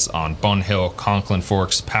culverts on Bun Hill, Conklin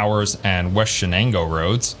Forks, Powers, and West Shenango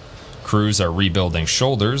roads. Crews are rebuilding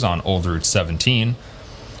shoulders on Old Route 17.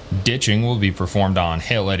 Ditching will be performed on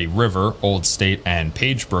Hale Eddy River, Old State, and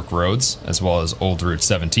Pagebrook roads, as well as Old Route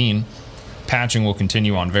 17. Patching will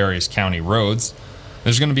continue on various county roads.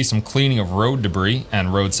 There's going to be some cleaning of road debris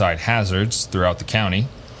and roadside hazards throughout the county.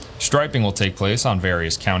 Striping will take place on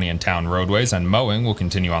various county and town roadways, and mowing will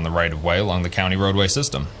continue on the right-of-way along the county roadway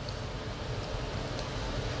system.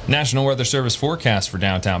 National Weather Service forecast for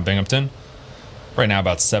downtown Binghamton. Right now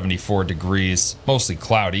about 74 degrees, mostly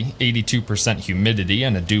cloudy, 82% humidity,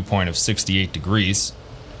 and a dew point of 68 degrees.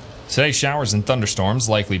 Today, showers and thunderstorms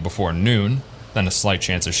likely before noon, then a slight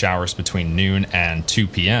chance of showers between noon and 2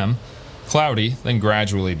 p.m. Cloudy, then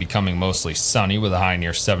gradually becoming mostly sunny with a high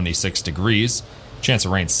near 76 degrees. Chance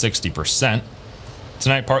of rain 60%.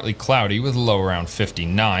 Tonight, partly cloudy with a low around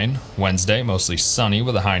 59. Wednesday, mostly sunny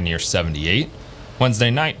with a high near 78.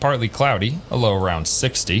 Wednesday night, partly cloudy, a low around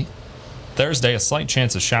 60. Thursday, a slight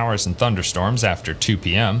chance of showers and thunderstorms after 2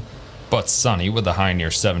 p.m., but sunny with a high near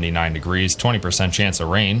 79 degrees, 20% chance of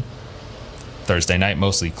rain. Thursday night,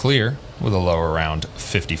 mostly clear with a low around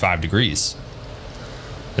 55 degrees.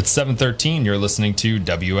 It's 7:13. You're listening to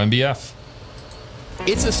WMBF.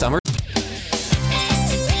 It's a summer.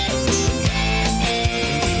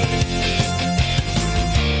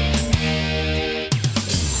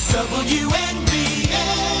 WNBF.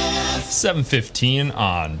 7:15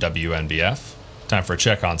 on WNBF. Time for a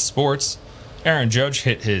check on sports. Aaron Judge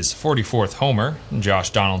hit his 44th homer.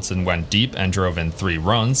 Josh Donaldson went deep and drove in 3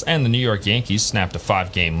 runs, and the New York Yankees snapped a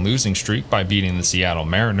 5-game losing streak by beating the Seattle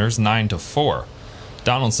Mariners 9-4.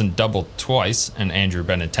 Donaldson doubled twice, and Andrew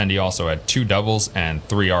Benintendi also had 2 doubles and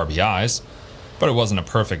 3 RBIs. But it wasn't a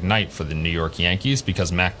perfect night for the New York Yankees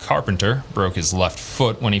because Matt Carpenter broke his left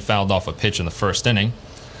foot when he fouled off a pitch in the first inning.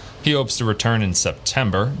 He hopes to return in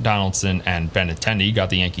September. Donaldson and Benintendi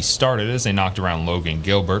got the Yankees started as they knocked around Logan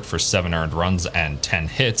Gilbert for 7 earned runs and 10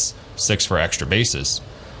 hits, 6 for extra bases.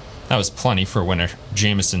 That was plenty for winner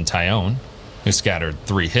Jamison Tyone, who scattered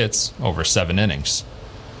 3 hits over 7 innings.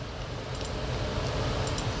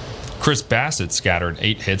 Chris Bassett scattered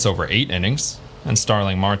 8 hits over 8 innings, and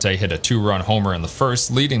Starling Marte hit a 2-run homer in the first,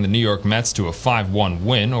 leading the New York Mets to a 5-1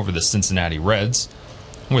 win over the Cincinnati Reds.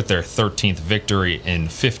 With their 13th victory in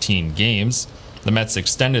 15 games, the Mets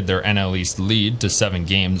extended their NL East lead to 7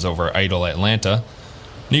 games over idle Atlanta.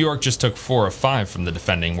 New York just took 4 of 5 from the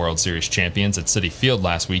defending World Series champions at Citi Field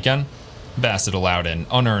last weekend. Bassett allowed an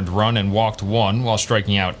unearned run and walked 1 while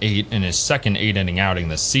striking out 8 in his second 8-inning outing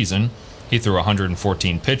this season. He threw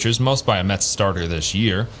 114 pitches, most by a Mets starter this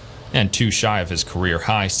year, and 2 shy of his career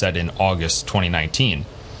high set in August 2019.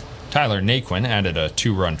 Tyler Naquin added a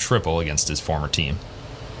 2-run triple against his former team.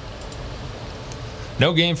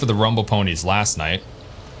 No game for the Rumble Ponies last night,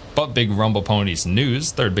 but big Rumble Ponies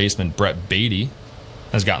news. Third baseman Brett Beatty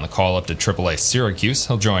has gotten the call up to AAA Syracuse.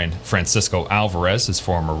 He'll join Francisco Alvarez, his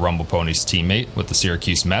former Rumble Ponies teammate with the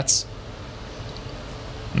Syracuse Mets.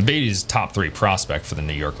 Beatty's top 3 prospect for the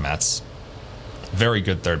New York Mets. Very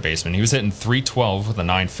good third baseman. He was hitting .312 with a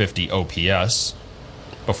 .950 OPS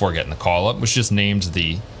before getting the call up. Was just named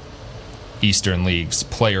the Eastern League's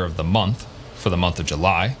Player of the Month for the month of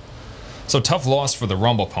July. So tough loss for the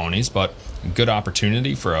Rumble Ponies, but a good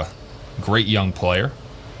opportunity for a great young player.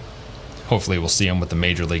 Hopefully we'll see him with the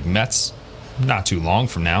Major League Mets not too long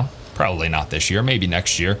from now. Probably not this year, maybe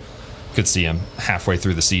next year. Could see him halfway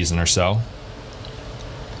through the season or so.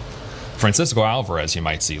 Francisco Alvarez you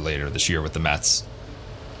might see later this year with the Mets.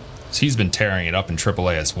 He's been tearing it up in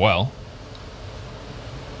AAA as well.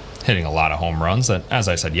 Hitting a lot of home runs that, as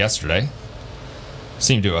I said yesterday,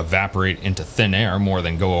 seem to evaporate into thin air more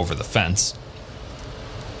than go over the fence.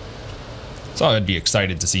 So I'd be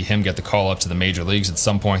excited to see him get the call up to the major leagues at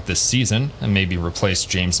some point this season and maybe replace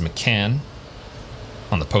James McCann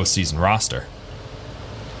on the postseason roster.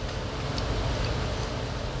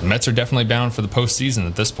 The Mets are definitely bound for the postseason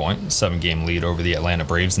at this point. 7-game lead over the Atlanta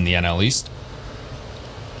Braves in the NL East.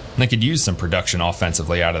 And they could use some production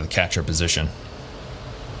offensively out of the catcher position.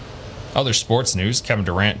 Other sports news, Kevin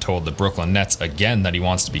Durant told the Brooklyn Nets again that he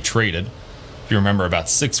wants to be traded. If you remember, about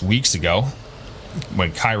 6 weeks ago,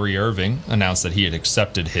 when Kyrie Irving announced that he had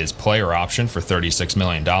accepted his player option for $36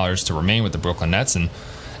 million to remain with the Brooklyn Nets, and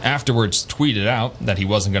afterwards tweeted out that he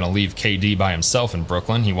wasn't going to leave KD by himself in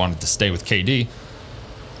Brooklyn, he wanted to stay with KD.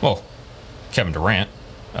 Well, Kevin Durant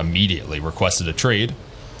immediately requested a trade.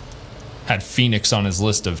 Had Phoenix on his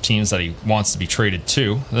list of teams that he wants to be traded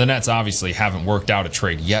to. The Nets obviously haven't worked out a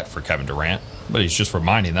trade yet for Kevin Durant, but he's just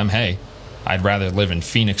reminding them, hey, I'd rather live in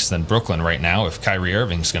Phoenix than Brooklyn right now if Kyrie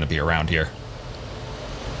Irving's going to be around here.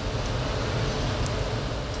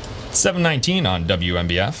 7:19 on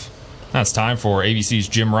WMBF. That's time for ABC's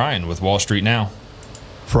Jim Ryan with Wall Street Now.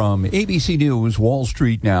 From ABC News, Wall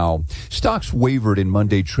Street Now. Stocks wavered in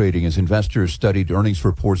Monday trading as investors studied earnings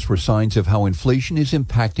reports for signs of how inflation is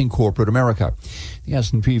impacting corporate America. The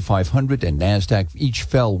S&P 500 and NASDAQ each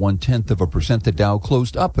fell 0.1%. The Dow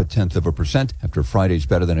closed up 0.1% after Friday's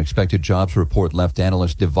better-than-expected jobs report left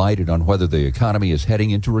analysts divided on whether the economy is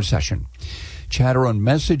heading into recession. Chatter on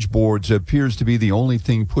message boards appears to be the only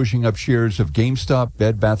thing pushing up shares of GameStop,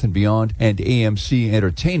 Bed Bath & Beyond, and AMC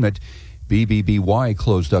Entertainment. BBBY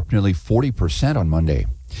closed up nearly 40% on Monday.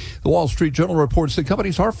 The Wall Street Journal reports that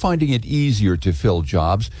companies are finding it easier to fill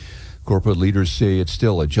jobs. Corporate leaders say it's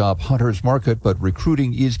still a job hunter's market, but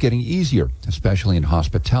recruiting is getting easier, especially in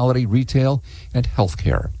hospitality, retail, and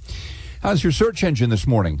healthcare. How's your search engine this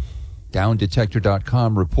morning?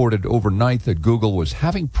 DownDetector.com reported overnight that Google was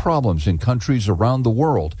having problems in countries around the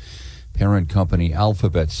world. Parent company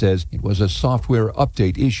Alphabet says it was a software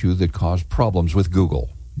update issue that caused problems with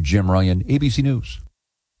Google. Jim Ryan, ABC News.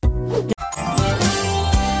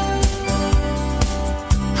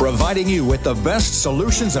 Providing you with the best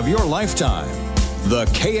solutions of your lifetime. The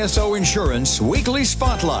KSO Insurance Weekly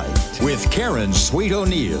Spotlight with Karen Sweet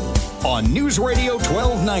O'Neill on News Radio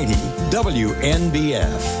 1290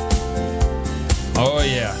 WNBF. Oh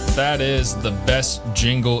yeah, that is the best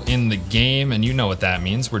jingle in the game, and you know what that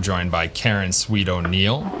means. We're joined by Karen Sweet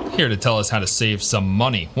O'Neill, here to tell us how to save some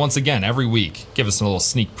money. Once again, every week, give us a little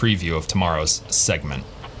sneak preview of tomorrow's segment.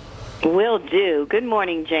 Will do. Good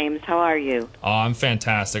morning, James. How are you? Oh, I'm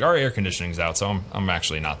fantastic. Our air conditioning's out, so I'm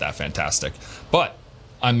actually not that fantastic. But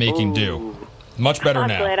I'm making do. Much better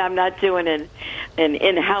now. I'm glad I'm not doing an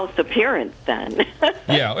in-house appearance then.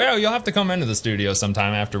 Yeah, you'll have to come into the studio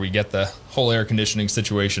sometime after we get the whole air conditioning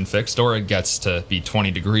situation fixed, or it gets to be 20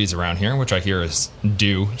 degrees around here, which I hear is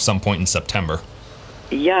due some point in September.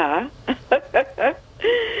 Yeah.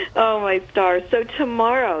 Oh, my stars. So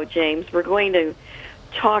tomorrow, James, we're going to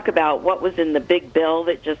talk about what was in the big bill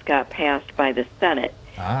that just got passed by the Senate.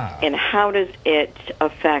 And how does it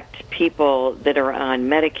affect people that are on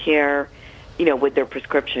Medicare, with their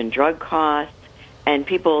prescription drug costs, and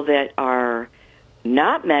people that are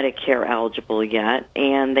not Medicare eligible yet,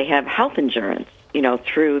 and they have health insurance,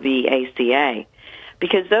 through the ACA.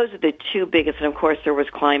 Because those are the two biggest, and of course there was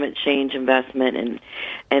climate change investment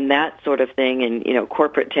and that sort of thing, and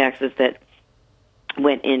corporate taxes that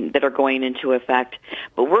are going into effect.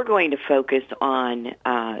 But we're going to focus on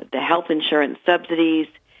the health insurance subsidies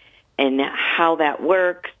and how that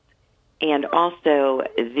works, and also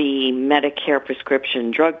the Medicare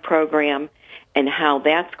prescription drug program and how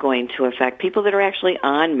that's going to affect people that are actually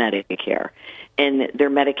on Medicare and their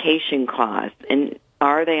medication costs. And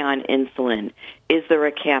are they on insulin? Is there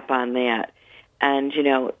a cap on that? And,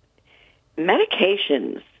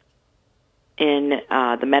 medications in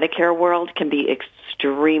the Medicare world can be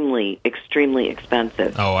extremely, extremely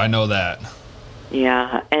expensive. Oh, I know that.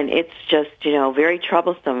 Yeah, and it's just, very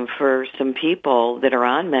troublesome for some people that are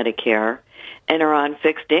on Medicare and are on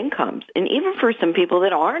fixed incomes. And even for some people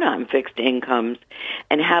that aren't on fixed incomes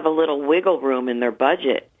and have a little wiggle room in their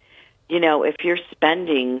budget, if you're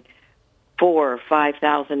spending $4,000 or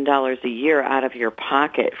 $5,000 a year out of your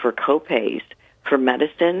pocket for copays for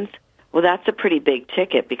medicines, well, that's a pretty big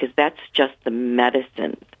ticket because that's just the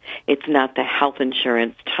medicines. It's not the health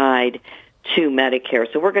insurance tied to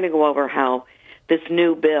Medicare. So we're going to go over how this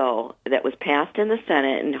new bill that was passed in the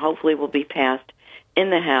Senate and hopefully will be passed in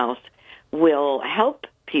the House will help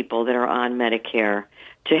people that are on Medicare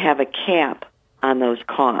to have a cap on those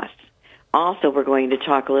costs. Also, we're going to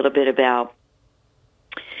talk a little bit about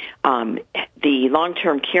the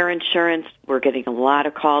long-term care insurance. We're getting a lot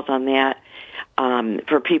of calls on that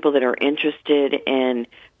for people that are interested in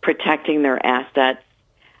protecting their assets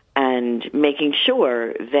and making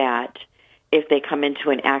sure that if they come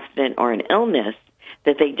into an accident or an illness,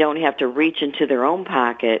 that they don't have to reach into their own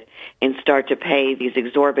pocket and start to pay these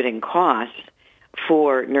exorbitant costs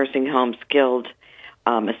for nursing home, skilled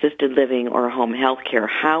assisted living, or home health care.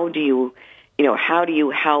 How do you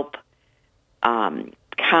help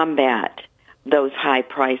combat those high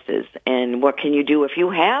prices? And what can you do if you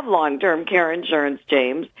have long-term care insurance,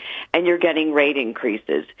 James, and you're getting rate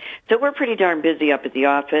increases? So we're pretty darn busy up at the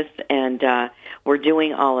office, and we're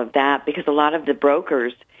doing all of that because a lot of the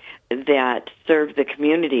brokers that serve the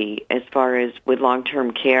community as far as with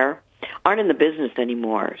long-term care aren't in the business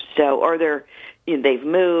anymore. So, or they've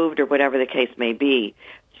moved or whatever the case may be.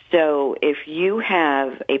 So if you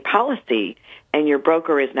have a policy and your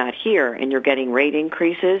broker is not here and you're getting rate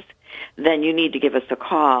increases, then you need to give us a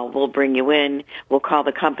call. We'll bring you in. We'll call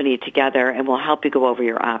the company together, and we'll help you go over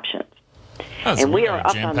your options. And we are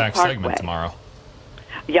up on the Parkway. Segment tomorrow.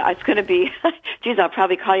 Yeah, it's going to be, geez, I'll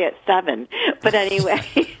probably call you at 7. But anyway,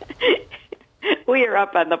 we are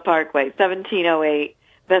up on the Parkway, 1708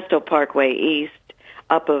 Vestal Parkway East,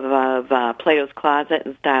 up of Plato's Closet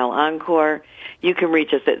and Style Encore. You can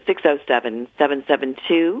reach us at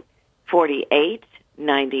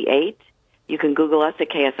 607-772-4898. You can Google us at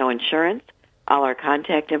KSO Insurance. All our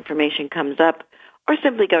contact information comes up. Or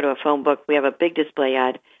simply go to a phone book. We have a big display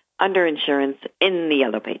ad under insurance in the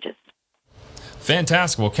yellow pages.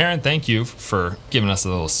 Fantastic. Well, Karen, thank you for giving us a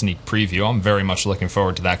little sneak preview. I'm very much looking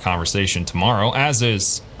forward to that conversation tomorrow, as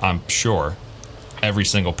is, I'm sure, every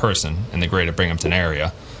single person in the greater Binghamton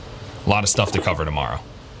area. A lot of stuff to cover tomorrow.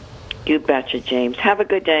 You betcha, James. Have a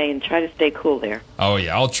good day and try to stay cool there. Oh,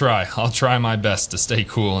 yeah, I'll try. I'll try my best to stay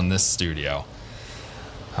cool in this studio.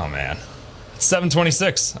 Oh, man. It's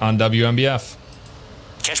 7:26 on WMBF.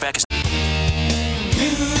 Cashback is...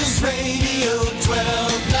 News Radio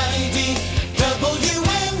 1290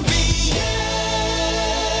 WNBF.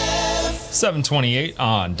 7:28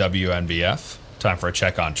 on WNBF. Time for a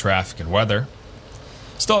check on traffic and weather.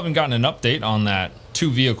 Still haven't gotten an update on that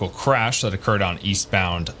two-vehicle crash that occurred on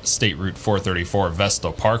eastbound State Route 434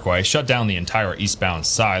 Vestal Parkway. Shut down the entire eastbound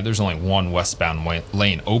side. There's only one westbound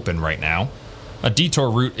lane open right now. A detour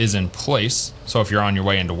route is in place, so if you're on your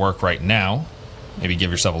way into work right now, maybe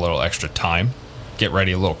give yourself a little extra time. Get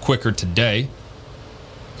ready a little quicker today,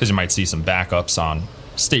 because you might see some backups on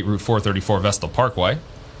State Route 434 Vestal Parkway.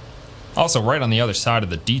 Also, right on the other side of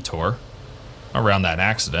the detour, around that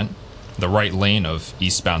accident, the right lane of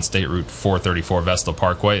eastbound State Route 434 Vestal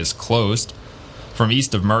Parkway is closed from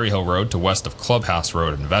east of Murray Hill Road to west of Clubhouse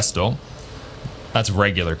Road in Vestal. That's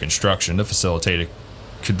regular construction to facilitate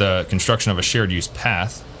the construction of a shared-use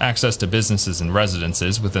path. Access to businesses and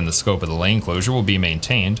residences within the scope of the lane closure will be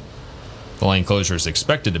maintained. The lane closure is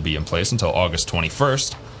expected to be in place until August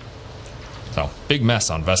 21st. So, big mess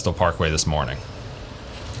on Vestal Parkway this morning.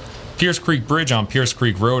 Pierce Creek Bridge on Pierce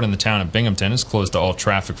Creek Road in the town of Binghamton is closed to all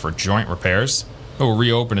traffic for joint repairs. It will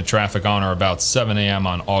reopen to traffic on or about 7 a.m.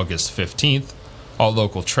 on August 15th. All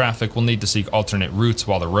local traffic will need to seek alternate routes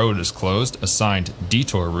while the road is closed. A signed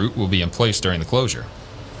detour route will be in place during the closure.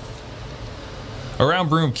 Around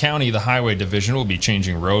Broome County, the Highway Division will be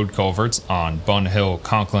changing road culverts on Bun Hill,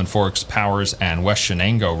 Conklin Forks, Powers, and West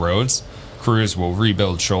Shenango roads. Crews will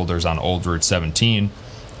rebuild shoulders on Old Route 17.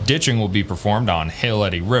 Ditching will be performed on Hale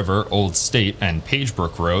Eddy River, Old State, and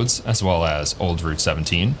Pagebrook roads, as well as Old Route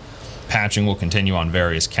 17. Patching will continue on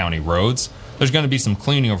various county roads. There's going to be some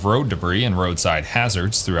cleaning of road debris and roadside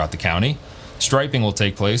hazards throughout the county. Striping will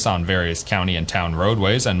take place on various county and town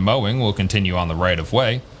roadways, and mowing will continue on the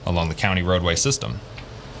right-of-way along the county roadway system.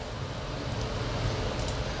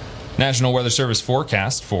 National Weather Service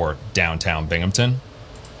forecast for downtown Binghamton.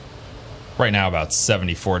 Right now about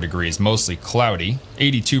 74 degrees, mostly cloudy,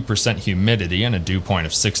 82% humidity, and a dew point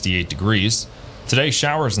of 68 degrees. Today,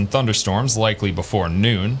 showers and thunderstorms likely before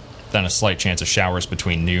noon, then a slight chance of showers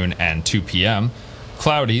between noon and 2 p.m.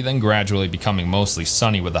 Cloudy, then gradually becoming mostly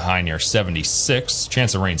sunny with a high near 76,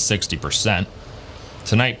 chance of rain 60%.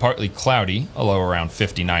 Tonight, partly cloudy, a low around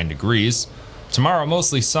 59 degrees. Tomorrow,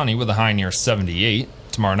 mostly sunny with a high near 78.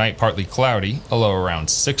 Tomorrow night, partly cloudy, a low around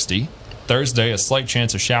 60. Thursday, a slight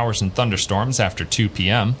chance of showers and thunderstorms after 2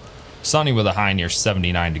 p.m. Sunny with a high near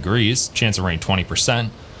 79 degrees, chance of rain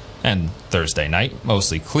 20%. And Thursday night,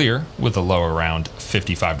 mostly clear with a low around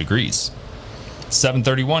 55 degrees.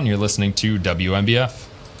 7:31, you're listening to WNBF.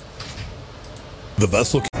 The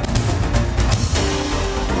Vestal.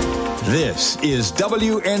 This is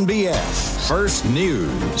WNBF First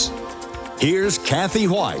News. Here's Kathy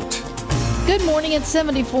Whyte. Good morning. It's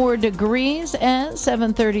 74 degrees at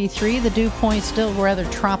 7:33. The dew point still rather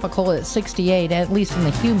tropical at 68, at least in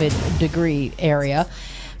the humid degree area.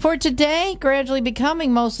 For today, gradually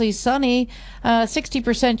becoming mostly sunny,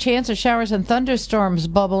 60% chance of showers and thunderstorms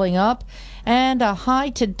bubbling up, and a high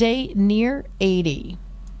today near 80.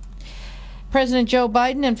 President Joe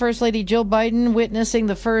Biden and First Lady Jill Biden witnessing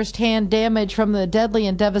the first-hand damage from the deadly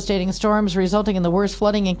and devastating storms resulting in the worst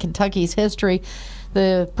flooding in Kentucky's history.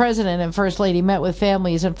 The President and First Lady met with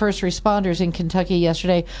families and first responders in Kentucky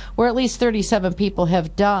yesterday, where at least 37 people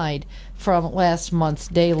have died from last month's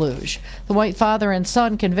deluge. The Whyte father and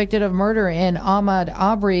son, convicted of murder in Ahmaud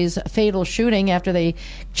Arbery's fatal shooting after they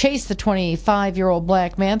chased the 25-year-old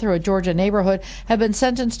black man through a Georgia neighborhood, have been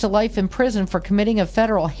sentenced to life in prison for committing a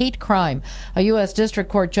federal hate crime. A U.S. District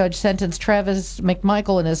Court judge sentenced Travis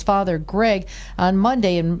McMichael and his father, Greg, on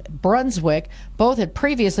Monday in Brunswick. Both had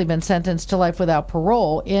previously been sentenced to life without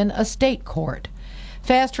parole in a state court.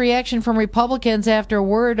 Fast reaction from Republicans after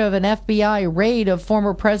word of an FBI raid of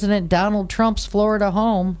former President Donald Trump's Florida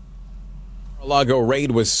home. Mar-a-Lago raid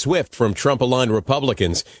was swift from Trump-aligned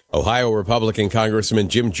Republicans. Ohio Republican Congressman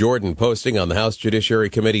Jim Jordan posting on the House Judiciary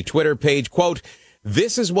Committee Twitter page, quote,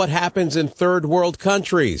 "This is what happens in third world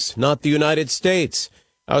countries, not the United States."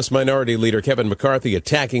 House Minority Leader Kevin McCarthy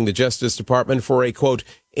attacking the Justice Department for a, quote,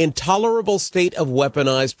 "intolerable state of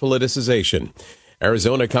weaponized politicization."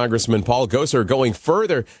 Arizona Congressman Paul Gosar going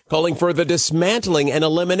further, calling for the dismantling and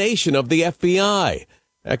elimination of the FBI.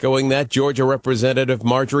 Echoing that, Georgia Representative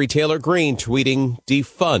Marjorie Taylor Greene tweeting,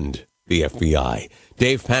 "Defund the FBI."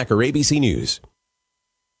 Dave Packer, ABC News.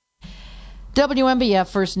 WNBF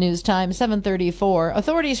First News Time, 7:34.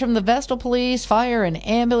 Authorities from the Vestal Police, Fire, and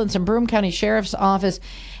Ambulance and Broome County Sheriff's Office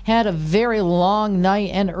had a very long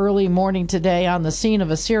night and early morning today on the scene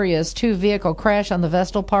of a serious two-vehicle crash on the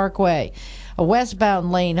Vestal Parkway. A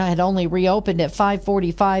westbound lane had only reopened at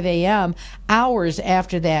 5:45 a.m., hours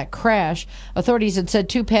after that crash. Authorities had said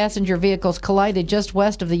two passenger vehicles collided just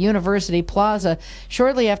west of the University Plaza.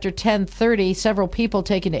 Shortly after 10:30, several people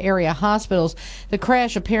taken to area hospitals. The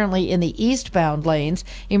crash apparently in the eastbound lanes.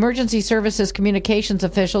 Emergency Services communications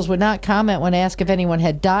officials would not comment when asked if anyone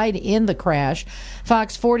had died in the crash.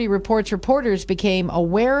 Fox 40 reports reporters became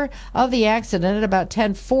aware of the accident at about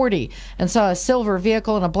 10:40 and saw a silver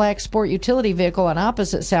vehicle and a black sport utility vehicle on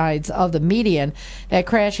opposite sides of the median. That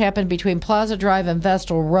crash happened between Plaza Drive and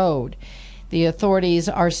Vestal Road. The authorities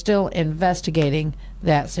are still investigating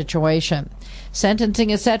that situation. Sentencing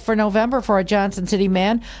is set for November for a Johnson City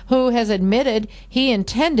man who has admitted he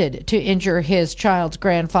intended to injure his child's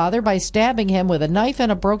grandfather by stabbing him with a knife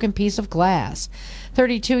and a broken piece of glass.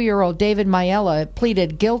 32-year-old David Mayella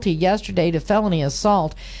pleaded guilty yesterday to felony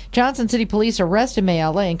assault. Johnson City Police arrested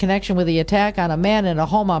Mayella in connection with the attack on a man in a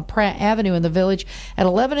home on Pratt Avenue in the village at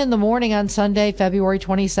 11 in the morning on Sunday, February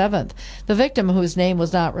 27th. The victim, whose name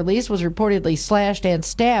was not released, was reportedly slashed and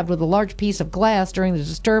stabbed with a large piece of glass during the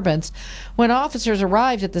disturbance. When officers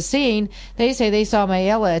arrived at the scene, they say they saw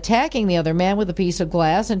Mayella attacking the other man with a piece of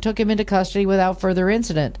glass and took him into custody without further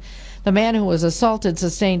incident. The man who was assaulted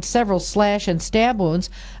sustained several slash and stab wounds.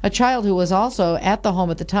 A child who was also at the home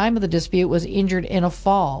at the time of the dispute was injured in a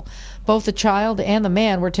fall. Both the child and the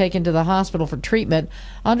man were taken to the hospital for treatment.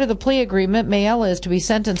 Under the plea agreement, Mayella is to be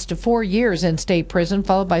sentenced to 4 years in state prison,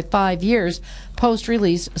 followed by 5 years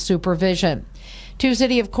post-release supervision. 2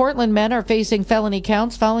 City of Cortland men are facing felony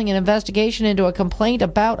counts following an investigation into a complaint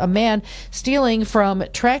about a man stealing from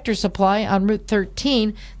Tractor Supply on Route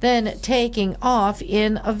 13, then taking off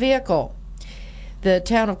in a vehicle. The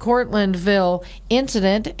town of Cortlandville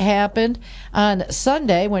incident happened on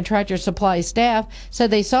Sunday when Tractor Supply staff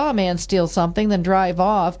said they saw a man steal something, then drive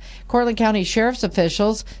off. Cortland County Sheriff's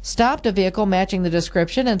officials stopped a vehicle matching the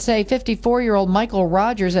description and say 54-year-old Michael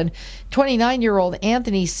Rogers and 29-year-old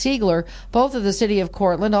Anthony Siegler, both of the city of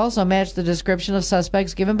Cortland, also matched the description of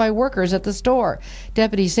suspects given by workers at the store.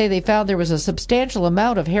 Deputies say they found there was a substantial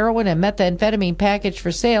amount of heroin and methamphetamine packaged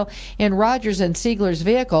for sale in Rogers and Siegler's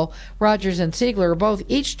vehicle. Rogers and Siegler are both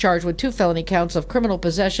each charged with 2 felony counts of criminal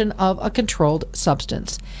possession of a controlled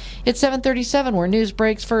substance. It's 7:37 where news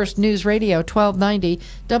breaks first. News Radio 1290,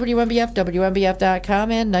 WNBF,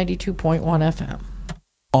 WNBF.com, and 92.1 FM.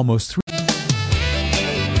 Almost 3.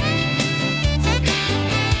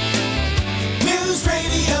 News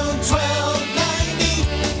Radio 1290,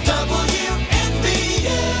 WNBF.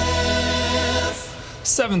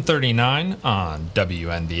 7:39 on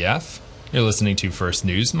WNBF. You're listening to First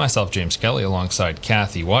News. Myself, James Kelly, alongside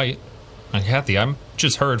Kathy Whyte. And Kathy, I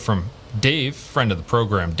just heard from Dave, friend of the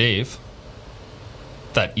program, Dave,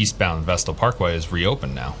 that eastbound Vestal Parkway is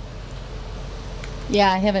reopened now. Yeah,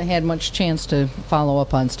 I haven't had much chance to follow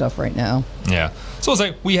up on stuff right now. Yeah. So it's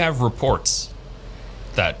like we have reports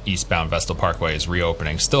that eastbound Vestal Parkway is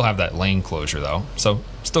reopening. Still have that lane closure, though. So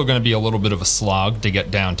still going to be a little bit of a slog to get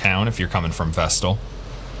downtown if you're coming from Vestal,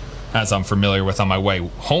 as I'm familiar with on my way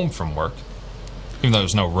home from work. Even though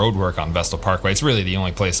there's no road work on Vestal Parkway, it's really the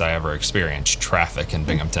only place I ever experienced traffic in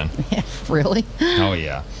Binghamton. Yeah, really? Oh,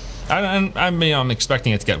 yeah. I mean, I'm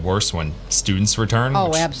expecting it to get worse when students return.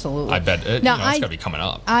 Oh, absolutely. I bet it's got to be coming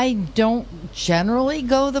up. I don't generally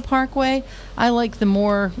go the Parkway. I like the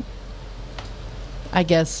more, I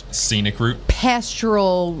guess, scenic route,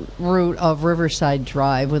 pastoral route of Riverside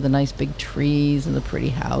Drive with the nice big trees and the pretty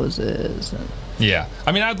houses. And yeah,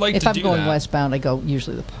 I mean, I'd like to do that. If I'm going westbound, I go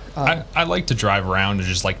usually the. I like to drive around and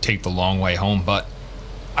just like take the long way home, but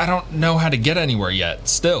I don't know how to get anywhere yet.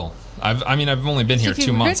 Still, I've only been here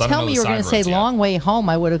 2 months. I don't know the side roads yet. If you were going to tell me you were going to say "Long Way Home,"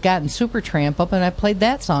 I would have gotten Supertramp up and I played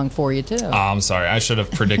that song for you too. Oh, I'm sorry. I should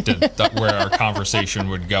have predicted where our conversation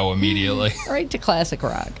would go immediately. Right to classic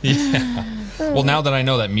rock. Yeah. Well, now that I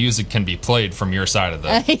know that music can be played from your side of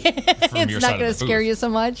the, it's not going to scare you so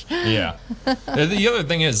much. Yeah. The other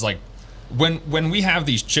thing is, like, when we have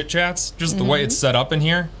these chit chats, just the way it's set up in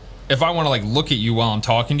here. If I want to like look at you while I'm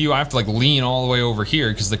talking to you, I have to like lean all the way over here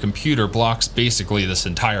because the computer blocks basically this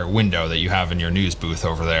entire window that you have in your news booth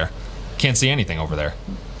over there. Can't see anything over there.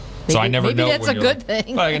 So I never know. Maybe that's when a you're good like,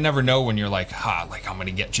 thing. But I never know when you're like, like I'm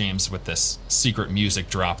gonna get James with this secret music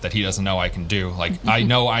drop that he doesn't know I can do. Like I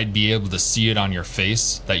know I'd be able to see it on your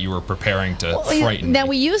face that you were preparing to frighten me. Now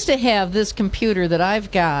we used to have this computer that I've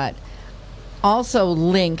got also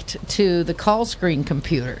linked to the call screen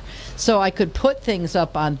computer. So I could put things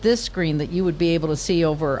up on this screen that you would be able to see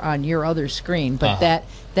over on your other screen, but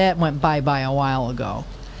that went bye-bye a while ago.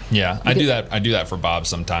 Yeah, I do that for Bob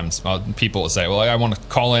sometimes. People will say, well, I want to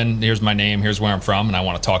call in, here's my name, here's where I'm from, and I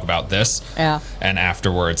want to talk about this. Yeah. And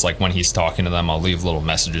afterwards, like when he's talking to them, I'll leave little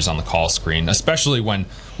messages on the call screen, especially when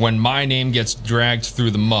my name gets dragged through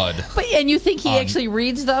the mud. And you think he actually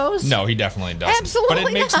reads those? No, he definitely doesn't. Absolutely But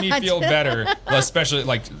it makes me not. feel better, especially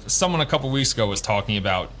like someone a couple weeks ago was talking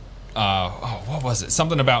about, what was it?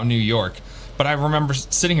 Something about New York. But I remember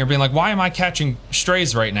sitting here being like, why am I catching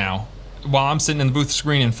strays right now? While I'm sitting in the booth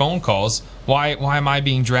screening phone calls, why am I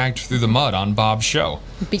being dragged through the mud on Bob's show?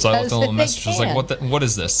 Because so I left a little they message. I was like, what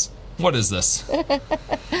is this? What is this?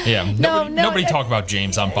 Yeah, nobody talk about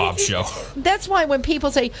James on Bob's show. That's why when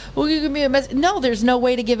people say, well, you give me a message. No, there's no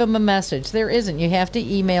way to give him a message. There isn't. You have to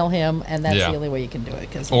email him, and that's the only way you can do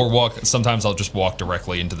it. Or walk. Sometimes I'll just walk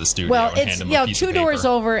directly into the studio and hand him a piece of paper. 2 doors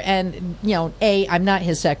over, and, I'm not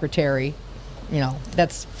his secretary.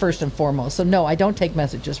 That's first and foremost. So, no, I don't take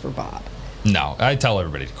messages for Bob. No, I tell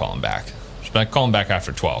everybody to call him back. I call him back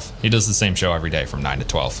after 12. He does the same show every day from 9 to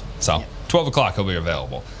 12. So, 12 o'clock he'll be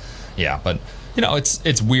available. Yeah, but,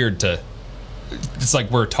 it's weird to... It's like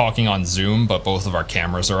we're talking on Zoom, but both of our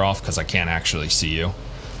cameras are off because I can't actually see you.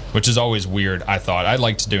 Which is always weird, I thought. I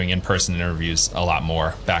liked doing in-person interviews a lot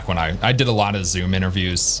more back when I did a lot of Zoom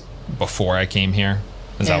interviews before I came here.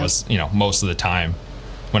 Because I was, most of the time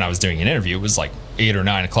when I was doing an interview, it was like 8 or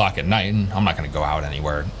 9 o'clock at night, and I'm not going to go out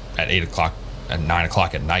anywhere at 8 o'clock, at 9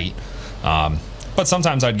 o'clock at night. But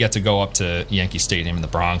sometimes I'd get to go up to Yankee Stadium in the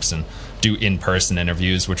Bronx and do in-person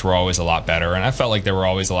interviews, which were always a lot better, and I felt like they were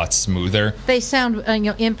always a lot smoother. They sound,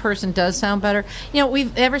 in person does sound better.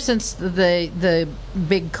 We've ever since the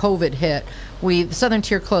big COVID hit, Southern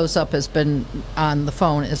Tier Close-Up has been on the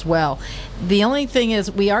phone as well. The only thing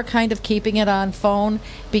is we are kind of keeping it on phone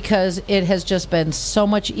because it has just been so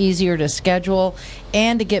much easier to schedule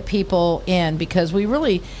and to get people in, because we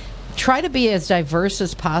really try to be as diverse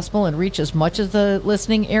as possible and reach as much of the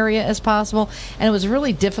listening area as possible. And it was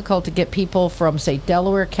really difficult to get people from, say,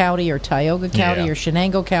 Delaware County or Tioga County or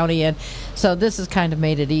Shenango County in. So this has kind of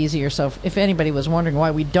made it easier. So if anybody was wondering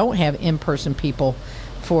why we don't have in-person people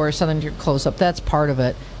for Southern Tier Close-Up, that's part of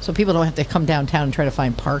it. So people don't have to come downtown and try to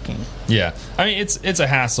find parking. Yeah. I mean, it's a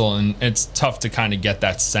hassle, and it's tough to kind of get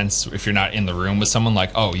that sense if you're not in the room with someone, like,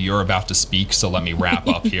 oh, you're about to speak, so let me wrap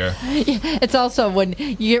up here. It's also when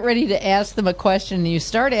you get ready to ask them a question, and you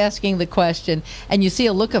start asking the question, and you see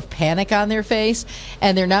a look of panic on their face,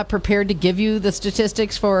 and they're not prepared to give you the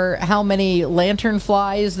statistics for how many lantern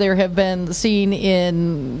flies there have been seen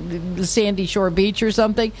in Sandy Shore Beach or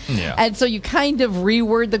something. Yeah. And so you kind of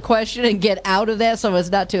reword the question and get out of that so as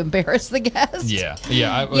not to embarrass the guest. Yeah.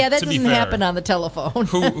 That doesn't happen on the telephone.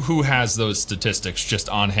 who has those statistics just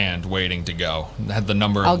on hand waiting to go? Had the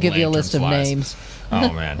number of I'll give you a lantern list flies. of names.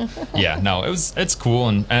 Oh man. Yeah, no, it's cool,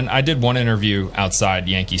 and I did one interview outside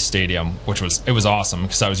Yankee Stadium, which was awesome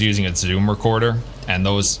because I was using a Zoom recorder, and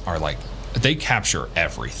those are like, they capture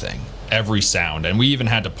everything, every sound, and we even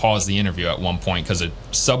had to pause the interview at one point because a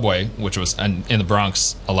subway, which was in the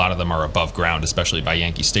Bronx, a lot of them are above ground, especially by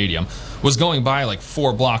Yankee Stadium, was going by like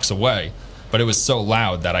 4 blocks away. But it was so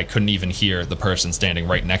loud that I couldn't even hear the person standing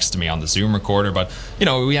right next to me on the Zoom recorder. But,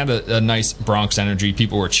 we had a nice Bronx energy.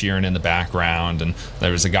 People were cheering in the background, and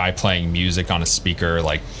there was a guy playing music on a speaker,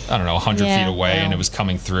 like, 100 feet away, and it was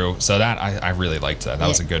coming through. So that, I really liked that. That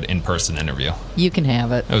was a good in-person interview. You can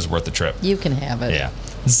have it. It was worth the trip. You can have it. Yeah.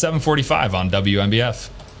 It's 7:45 on WNBF.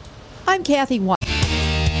 I'm Kathy Whyte.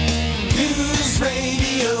 News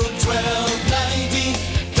Radio 1290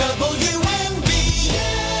 WNBF.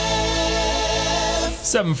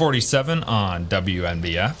 7:47 on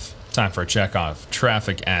WNBF. Time for a check of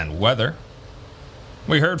traffic and weather.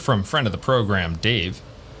 We heard from friend of the program, Dave,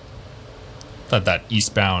 that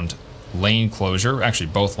eastbound lane closure, actually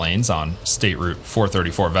both lanes on State Route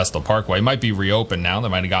 434 Vestal Parkway, might be reopened now. They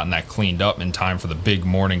might have gotten that cleaned up in time for the big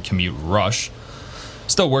morning commute rush.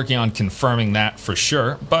 Still working on confirming that for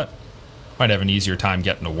sure, but might have an easier time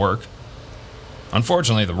getting to work.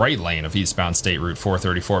 Unfortunately, the right lane of eastbound State Route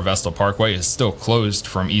 434 Vestal Parkway is still closed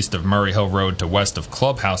from east of Murray Hill Road to west of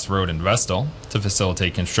Clubhouse Road in Vestal to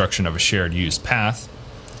facilitate construction of a shared use path.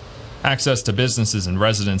 Access to businesses and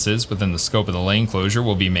residences within the scope of the lane closure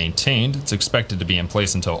will be maintained. It's expected to be in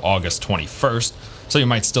place until August 21st, so you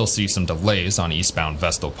might still see some delays on eastbound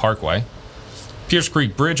Vestal Parkway. Pierce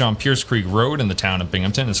Creek Bridge on Pierce Creek Road in the town of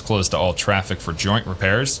Binghamton is closed to all traffic for joint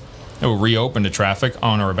repairs. It will reopen to traffic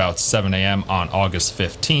on or about 7 a.m. on August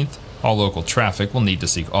 15th. All local traffic will need to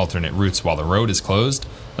seek alternate routes while the road is closed.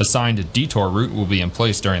 A signed detour route will be in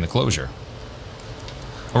place during the closure.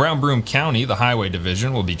 Around Broome County, the Highway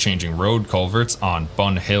Division will be changing road culverts on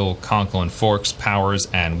Bun Hill, Conklin Forks, Powers,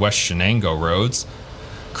 and West Shenango roads.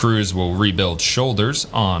 Crews will rebuild shoulders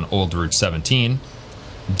on Old Route 17.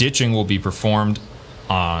 Ditching will be performed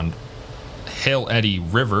on Hill Eddy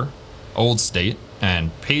River, Old State,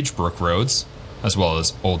 and Pagebrook roads, as well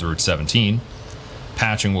as Old Route 17.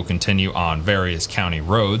 Patching will continue on various county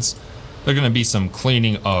roads. There's going to be some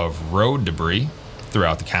cleaning of road debris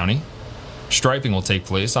throughout the county. Striping will take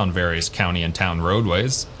place on various county and town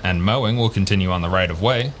roadways, and mowing will continue on the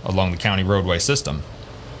right-of-way along the county roadway system.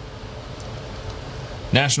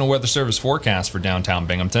 National Weather Service forecast for downtown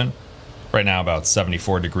Binghamton. Right now about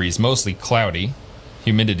 74 degrees, mostly cloudy.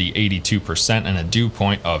 Humidity 82% and a dew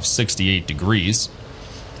point of 68 degrees.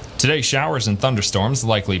 Today, showers and thunderstorms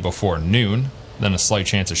likely before noon, then a slight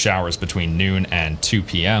chance of showers between noon and 2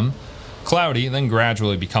 p.m. Cloudy, then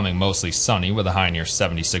gradually becoming mostly sunny with a high near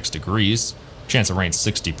 76 degrees. Chance of rain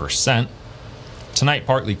 60%. Tonight,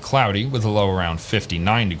 partly cloudy with a low around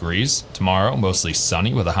 59 degrees. Tomorrow, mostly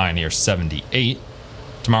sunny with a high near 78.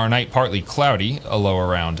 Tomorrow night, partly cloudy, a low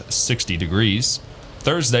around 60 degrees.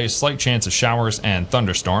 Thursday, slight chance of showers and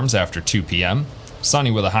thunderstorms after 2 p.m. Sunny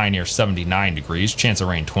with a high near 79 degrees. Chance of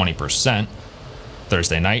rain 20%.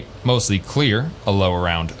 Thursday night, mostly clear, a low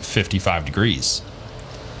around 55 degrees.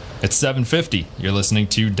 It's 7:50. You're listening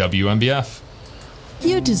to WNBF.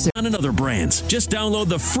 You deserve on another brands. Just download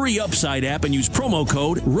the free Upside app and use promo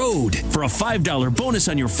code ROAD for a $5 bonus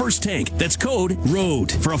on your first tank. That's code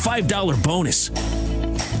ROAD for a $5 bonus.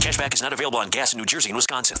 Cashback is not available on gas in New Jersey and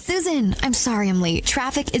Wisconsin. Susan, I'm sorry I'm late.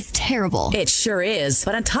 Traffic is terrible. It sure is.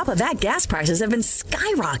 But on top of that, gas prices have been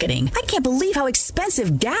skyrocketing. I can't believe how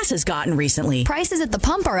expensive gas has gotten recently. Prices at the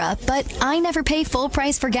pump are up, but I never pay full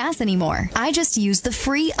price for gas anymore. I just use the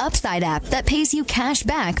free Upside app that pays you cash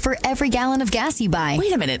back for every gallon of gas you buy.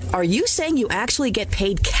 Wait a minute. Are you saying you actually get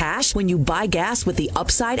paid cash when you buy gas with the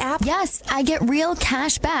Upside app? Yes, I get real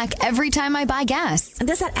cash back every time I buy gas. And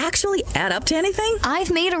does that actually add up to anything? I've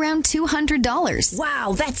made around $200.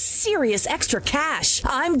 Wow, that's serious extra cash.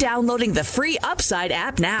 I'm downloading the free Upside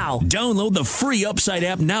app now. Download the free Upside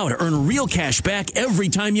app now to earn real cash back every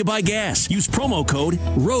time you buy gas. Use promo code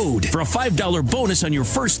ROAD for a $5 bonus on your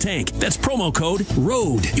first tank. That's promo code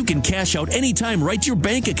ROAD. You can cash out anytime right to your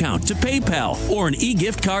bank account, to PayPal, or an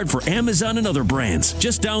e-gift card for Amazon and other brands.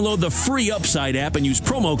 Just download the free Upside app and use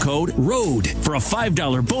promo code ROAD for a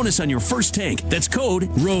 $5 bonus on your first tank. That's code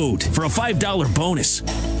ROAD for a $5 bonus.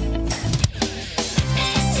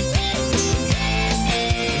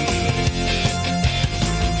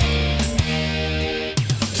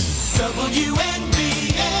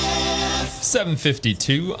 WNBF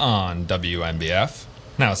 7:52 on WNBF.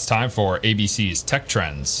 Now it's time for ABC's Tech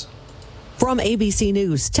Trends. From ABC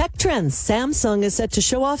News, Tech Trends, Samsung is set to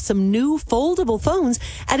show off some new foldable phones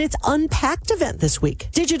at its Unpacked event this week.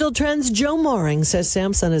 Digital Trends' Joe Moring says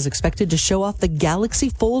Samsung is expected to show off the Galaxy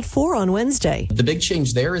Fold 4 on Wednesday. The big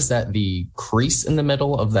change there is that the crease in the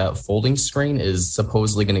middle of that folding screen is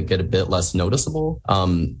supposedly going to get a bit less noticeable.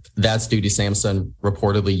 That's due to Samsung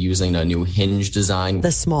reportedly using a new hinge design.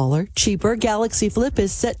 The smaller, cheaper Galaxy Flip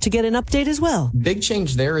is set to get an update as well. Big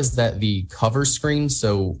change there is that the cover screen,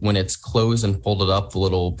 so when it's closed and folded up, the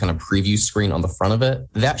little kind of preview screen on the front of it,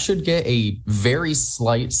 that should get a very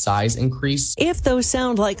slight size increase. If those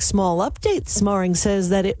sound like small updates, Moring says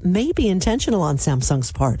that it may be intentional on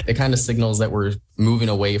Samsung's part. It kind of signals that we're moving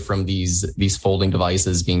away from these folding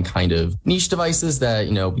devices being kind of niche devices that,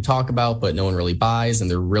 we talk about, but no one really buys, and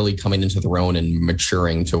they're really coming into their own and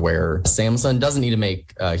maturing to where Samsung doesn't need to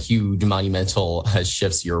make huge monumental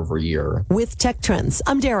shifts year over year. With Tech Trends,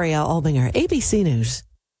 I'm Daria Albinger, ABC News.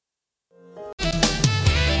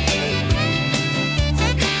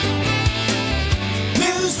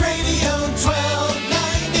 News Radio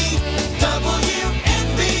 1290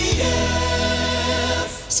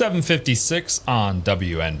 WNBF 7:56 on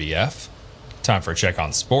WNBF. Time for a check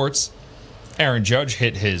on sports. Aaron Judge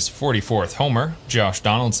hit his 44th homer. Josh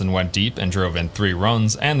Donaldson went deep and drove in 3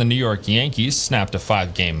 runs, and the New York Yankees snapped a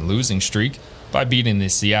 5-game losing streak by beating the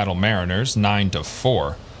Seattle Mariners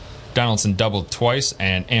 9-4. Donaldson doubled twice,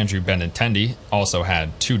 and Andrew Benintendi also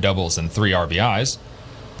had 2 doubles and 3 RBIs.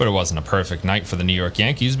 But it wasn't a perfect night for the New York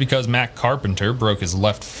Yankees because Matt Carpenter broke his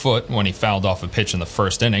left foot when he fouled off a pitch in the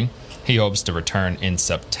first inning. He hopes to return in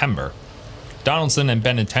September. Donaldson and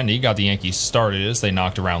Benintendi got the Yankees started as they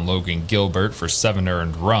knocked around Logan Gilbert for 7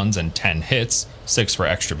 earned runs and 10 hits, 6 for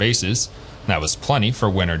extra bases. That was plenty for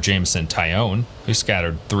winner Jameson Taillon, who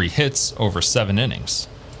scattered 3 hits over 7 innings.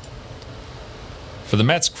 For the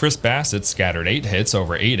Mets, Chris Bassett scattered 8 hits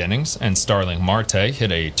over 8 innings, and Starling Marte hit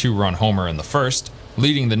a 2-run homer in the first,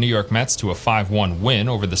 leading the New York Mets to a 5-1 win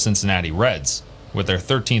over the Cincinnati Reds. With their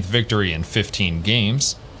 13th victory in 15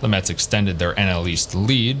 games, the Mets extended their NL East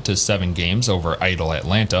lead to 7 games over idle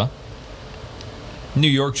Atlanta. New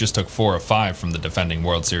York just took 4 of 5 from the defending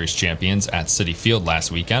World Series champions at Citi Field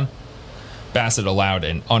last weekend. Bassett allowed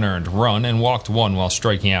an unearned run and walked 1 while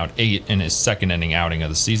striking out 8 in his second 8-inning outing of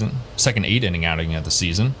the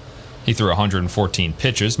season. He threw 114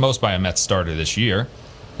 pitches, most by a Mets starter this year,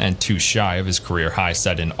 and 2 shy of his career high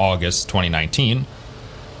set in August 2019.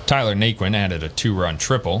 Tyler Naquin added a 2-run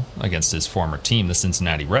triple against his former team, the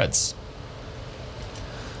Cincinnati Reds.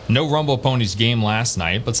 No Rumble Ponies game last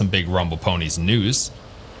night, but some big Rumble Ponies news.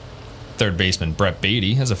 Third baseman Brett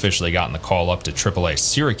Beatty has officially gotten the call up to AAA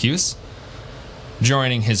Syracuse,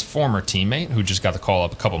 joining his former teammate, who just got the call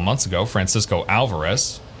up a couple months ago, Francisco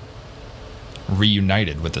Alvarez,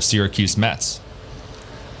 reunited with the Syracuse Mets.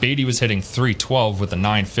 Beatty was hitting .312 with a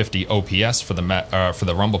 .950 OPS for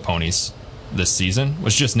the Rumble Ponies this season,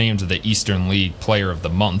 was just named the Eastern League Player of the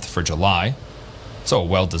Month for July, so a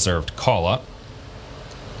well-deserved call-up.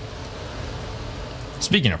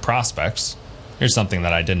 Speaking of prospects, here's something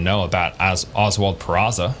that I didn't know about Oswald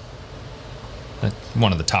Peraza,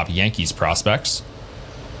 one of the top Yankees prospects.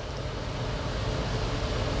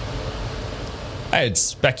 I had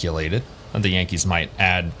speculated that the Yankees might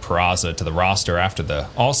add Peraza to the roster after the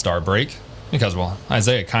All-Star break, Because, well,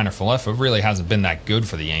 Isaiah Kiner-Falefa really hasn't been that good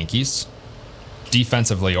for the Yankees.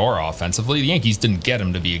 Defensively or offensively, the Yankees didn't get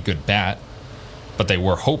him to be a good bat, but they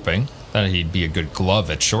were hoping that he'd be a good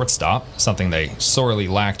glove at shortstop, something they sorely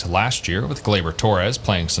lacked last year with Gleyber Torres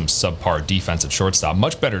playing some subpar defense at shortstop.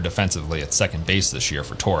 Much better defensively at second base this year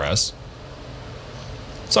for Torres.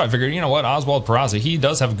 So I figured, you know what, Oswald Peraza, he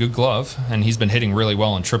does have a good glove, and he's been hitting really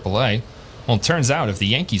well in AAA. Well, it turns out if the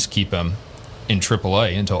Yankees keep him in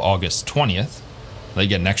AAA until August 20th, they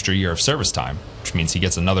get an extra year of service time, which means he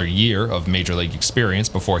gets another year of major league experience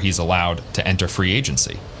before he's allowed to enter free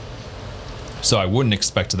agency. So I wouldn't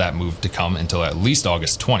expect that move to come until at least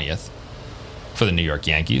August 20th for the New York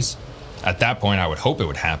Yankees. At that point, I would hope it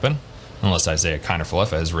would happen, unless Isaiah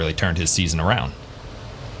Kiner-Falefa has really turned his season around.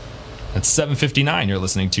 It's 7:59. You're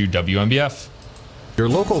listening to WNBF. Your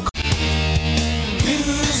local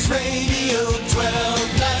News Radio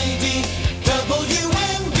 1290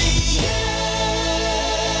 WNBF.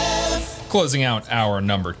 Closing out hour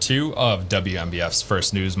number 2 of WNBF's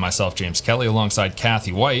First News, myself, James Kelly, alongside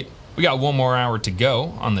Kathy Whyte. We got one more hour to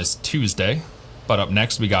go on this Tuesday, but up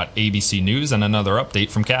next we got ABC News and another update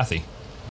from Kathy.